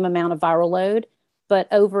same amount of viral load, but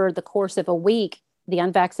over the course of a week, the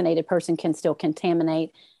unvaccinated person can still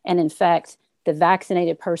contaminate and infect the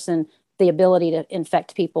vaccinated person. The ability to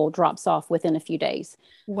infect people drops off within a few days.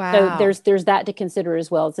 Wow. So there's that to consider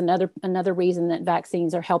as well. It's another reason that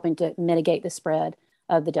vaccines are helping to mitigate the spread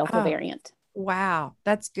of the Delta variant. Wow.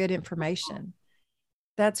 That's good information.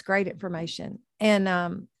 That's great information. And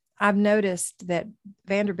I've noticed that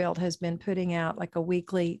Vanderbilt has been putting out like a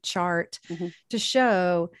weekly chart to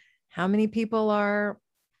show how many people are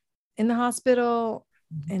in the hospital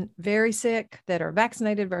and very sick that are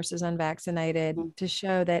vaccinated versus unvaccinated, to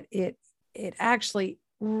show that it actually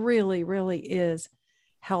really, really is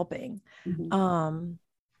helping.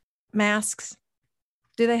 Masks,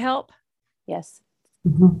 do they help? Yes,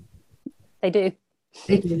 Mm-hmm. they do.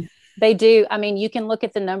 They do. They do. I mean, you can look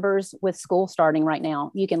at the numbers with school starting right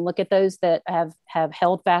now. You can look at those that have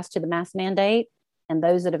held fast to the mask mandate and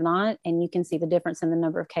those that have not, and you can see the difference in the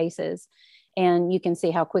number of cases. And you can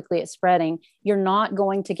see how quickly it's spreading. You're not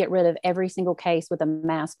going to get rid of every single case with a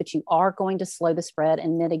mask, but you are going to slow the spread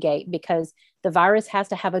and mitigate, because the virus has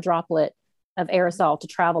to have a droplet of aerosol to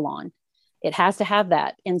travel on. It has to have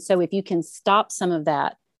that. And so if you can stop some of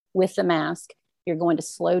that with the mask, you're going to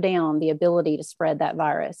slow down the ability to spread that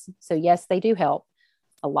virus. So yes, they do help.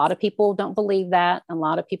 A lot of people don't believe that. A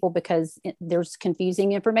lot of people, because there's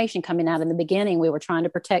confusing information coming out in the beginning. We were trying to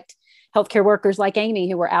protect healthcare workers like Amy,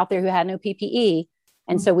 who were out there who had no PPE.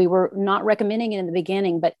 And so we were not recommending it in the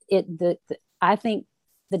beginning, but I think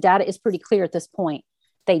the data is pretty clear at this point.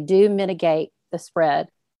 They do mitigate the spread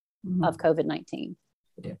of COVID-19.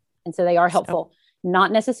 And so they are helpful.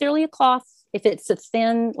 Not necessarily a cloth. If it's a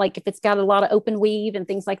thin, like if it's got a lot of open weave and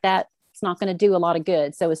things like that, it's not going to do a lot of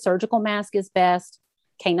good. So a surgical mask is best.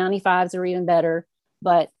 K95s are even better.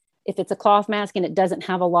 But if it's a cloth mask and it doesn't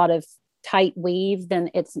have a lot of tight weave,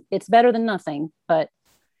 then it's better than nothing. But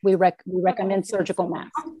we recommend surgical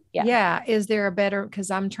masks. Yeah. Is there a better,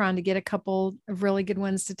 because I'm trying to get a couple of really good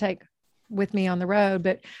ones to take with me on the road,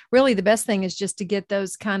 but really the best thing is just to get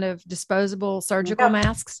those kind of disposable surgical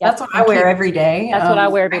masks. That's what I wear every day. That's what I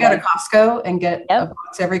wear every day. I go to Costco and get a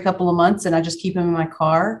box every couple of months, and I just keep them in my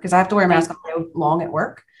car because I have to wear a mask all day long at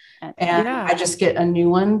work. And I just get a new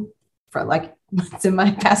one for like, it's in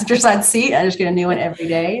my passenger side seat. I just get a new one every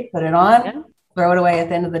day, put it on, throw it away at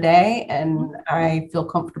the end of the day. And I feel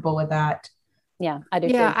comfortable with that. Yeah, I do.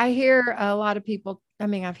 Yeah. Too. I hear a lot of people. I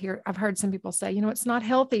mean, I've heard some people say, it's not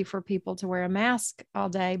healthy for people to wear a mask all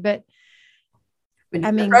day, but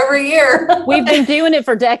I mean, over a year, we've been doing it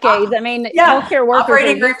for decades. I mean, healthcare workers,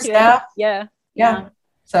 operating room staff. Yeah.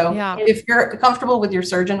 So if you're comfortable with your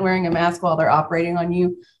surgeon wearing a mask while they're operating on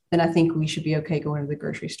you, then I think we should be okay going to the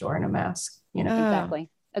grocery store in a mask. Exactly.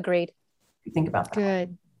 Agreed. If you think about that.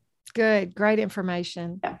 Good. Great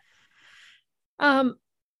information. Yeah.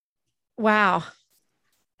 Wow.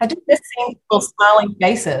 I just miss seeing people's smiling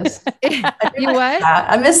faces.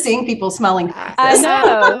 I miss seeing people smiling faces. I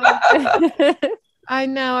know. I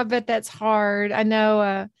know. I bet that's hard. I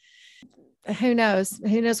know. Who knows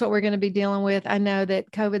what we're going to be dealing with. I know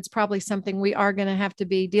that COVID's probably something we are going to have to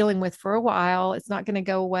be dealing with for a while. It's not going to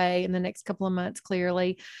go away in the next couple of months,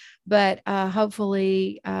 clearly, but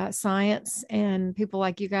hopefully science and people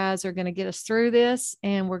like you guys are going to get us through this,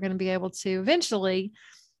 and we're going to be able to eventually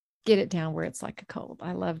get it down where it's like a cold.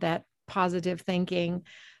 I love that positive thinking.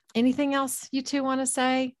 Anything else you two want to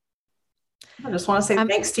say? I just want to say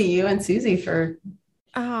thanks to you and Susie for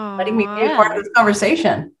letting me be a part of this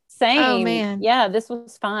conversation. Same. Oh, man. Yeah, this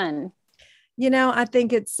was fun. I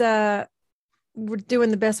think it's, we're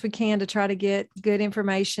doing the best we can to try to get good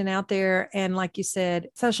information out there. And like you said,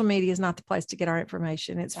 social media is not the place to get our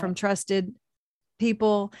information. It's from trusted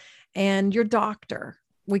people and your doctor.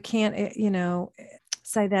 We can't,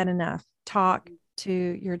 say that enough. Talk to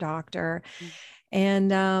your doctor.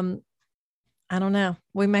 And, I don't know.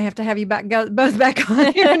 We may have to have you both back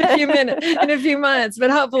on here in a few months, but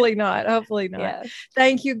hopefully not. Yeah.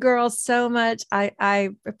 Thank you, girls, so much.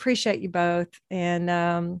 I appreciate you both.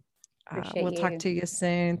 And we'll talk to you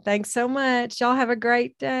soon. Thanks so much. Y'all have a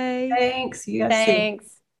great day. Thanks. You guys too.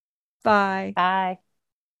 Bye. Bye.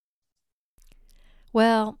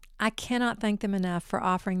 Well, I cannot thank them enough for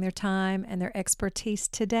offering their time and their expertise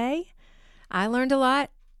today. I learned a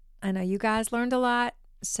lot. I know you guys learned a lot.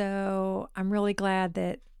 So I'm really glad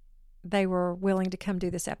that they were willing to come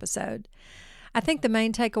do this episode. I think the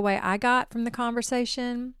main takeaway I got from the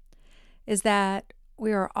conversation is that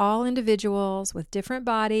we are all individuals with different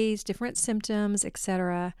bodies, different symptoms,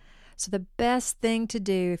 etc. So the best thing to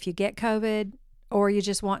do if you get COVID or you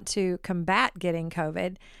just want to combat getting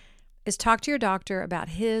COVID, is talk to your doctor about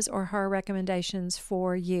his or her recommendations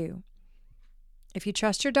for you. If you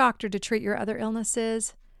trust your doctor to treat your other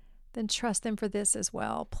illnesses, then trust them for this as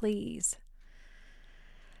well, please.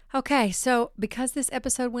 Okay, so because this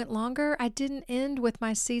episode went longer, I didn't end with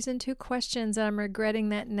my season 2 questions, and I'm regretting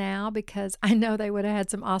that now because I know they would have had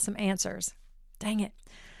some awesome answers. Dang it.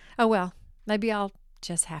 Oh well, maybe I'll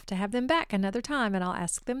just have to have them back another time and I'll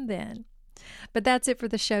ask them then. But that's it for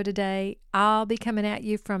the show today. I'll be coming at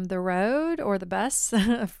you from the road or the bus,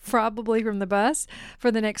 probably from the bus,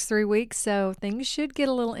 for the next 3 weeks, so things should get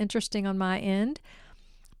a little interesting on my end.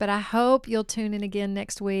 But I hope you'll tune in again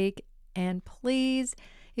next week, and please,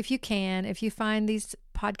 if you can, if you find these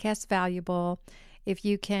podcasts valuable, if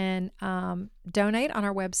you can donate on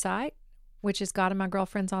our website, which is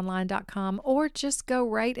godandmygirlfriendsonline.com, or just go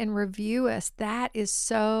rate and review us. That is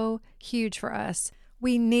so huge for us.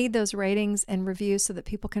 We need those ratings and reviews so that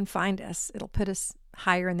people can find us. It'll put us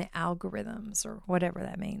higher in the algorithms or whatever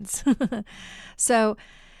that means. So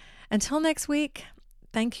until next week,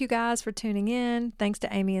 thank you guys for tuning in. Thanks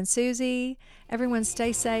to Amy and Susie. Everyone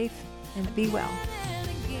stay safe and be well.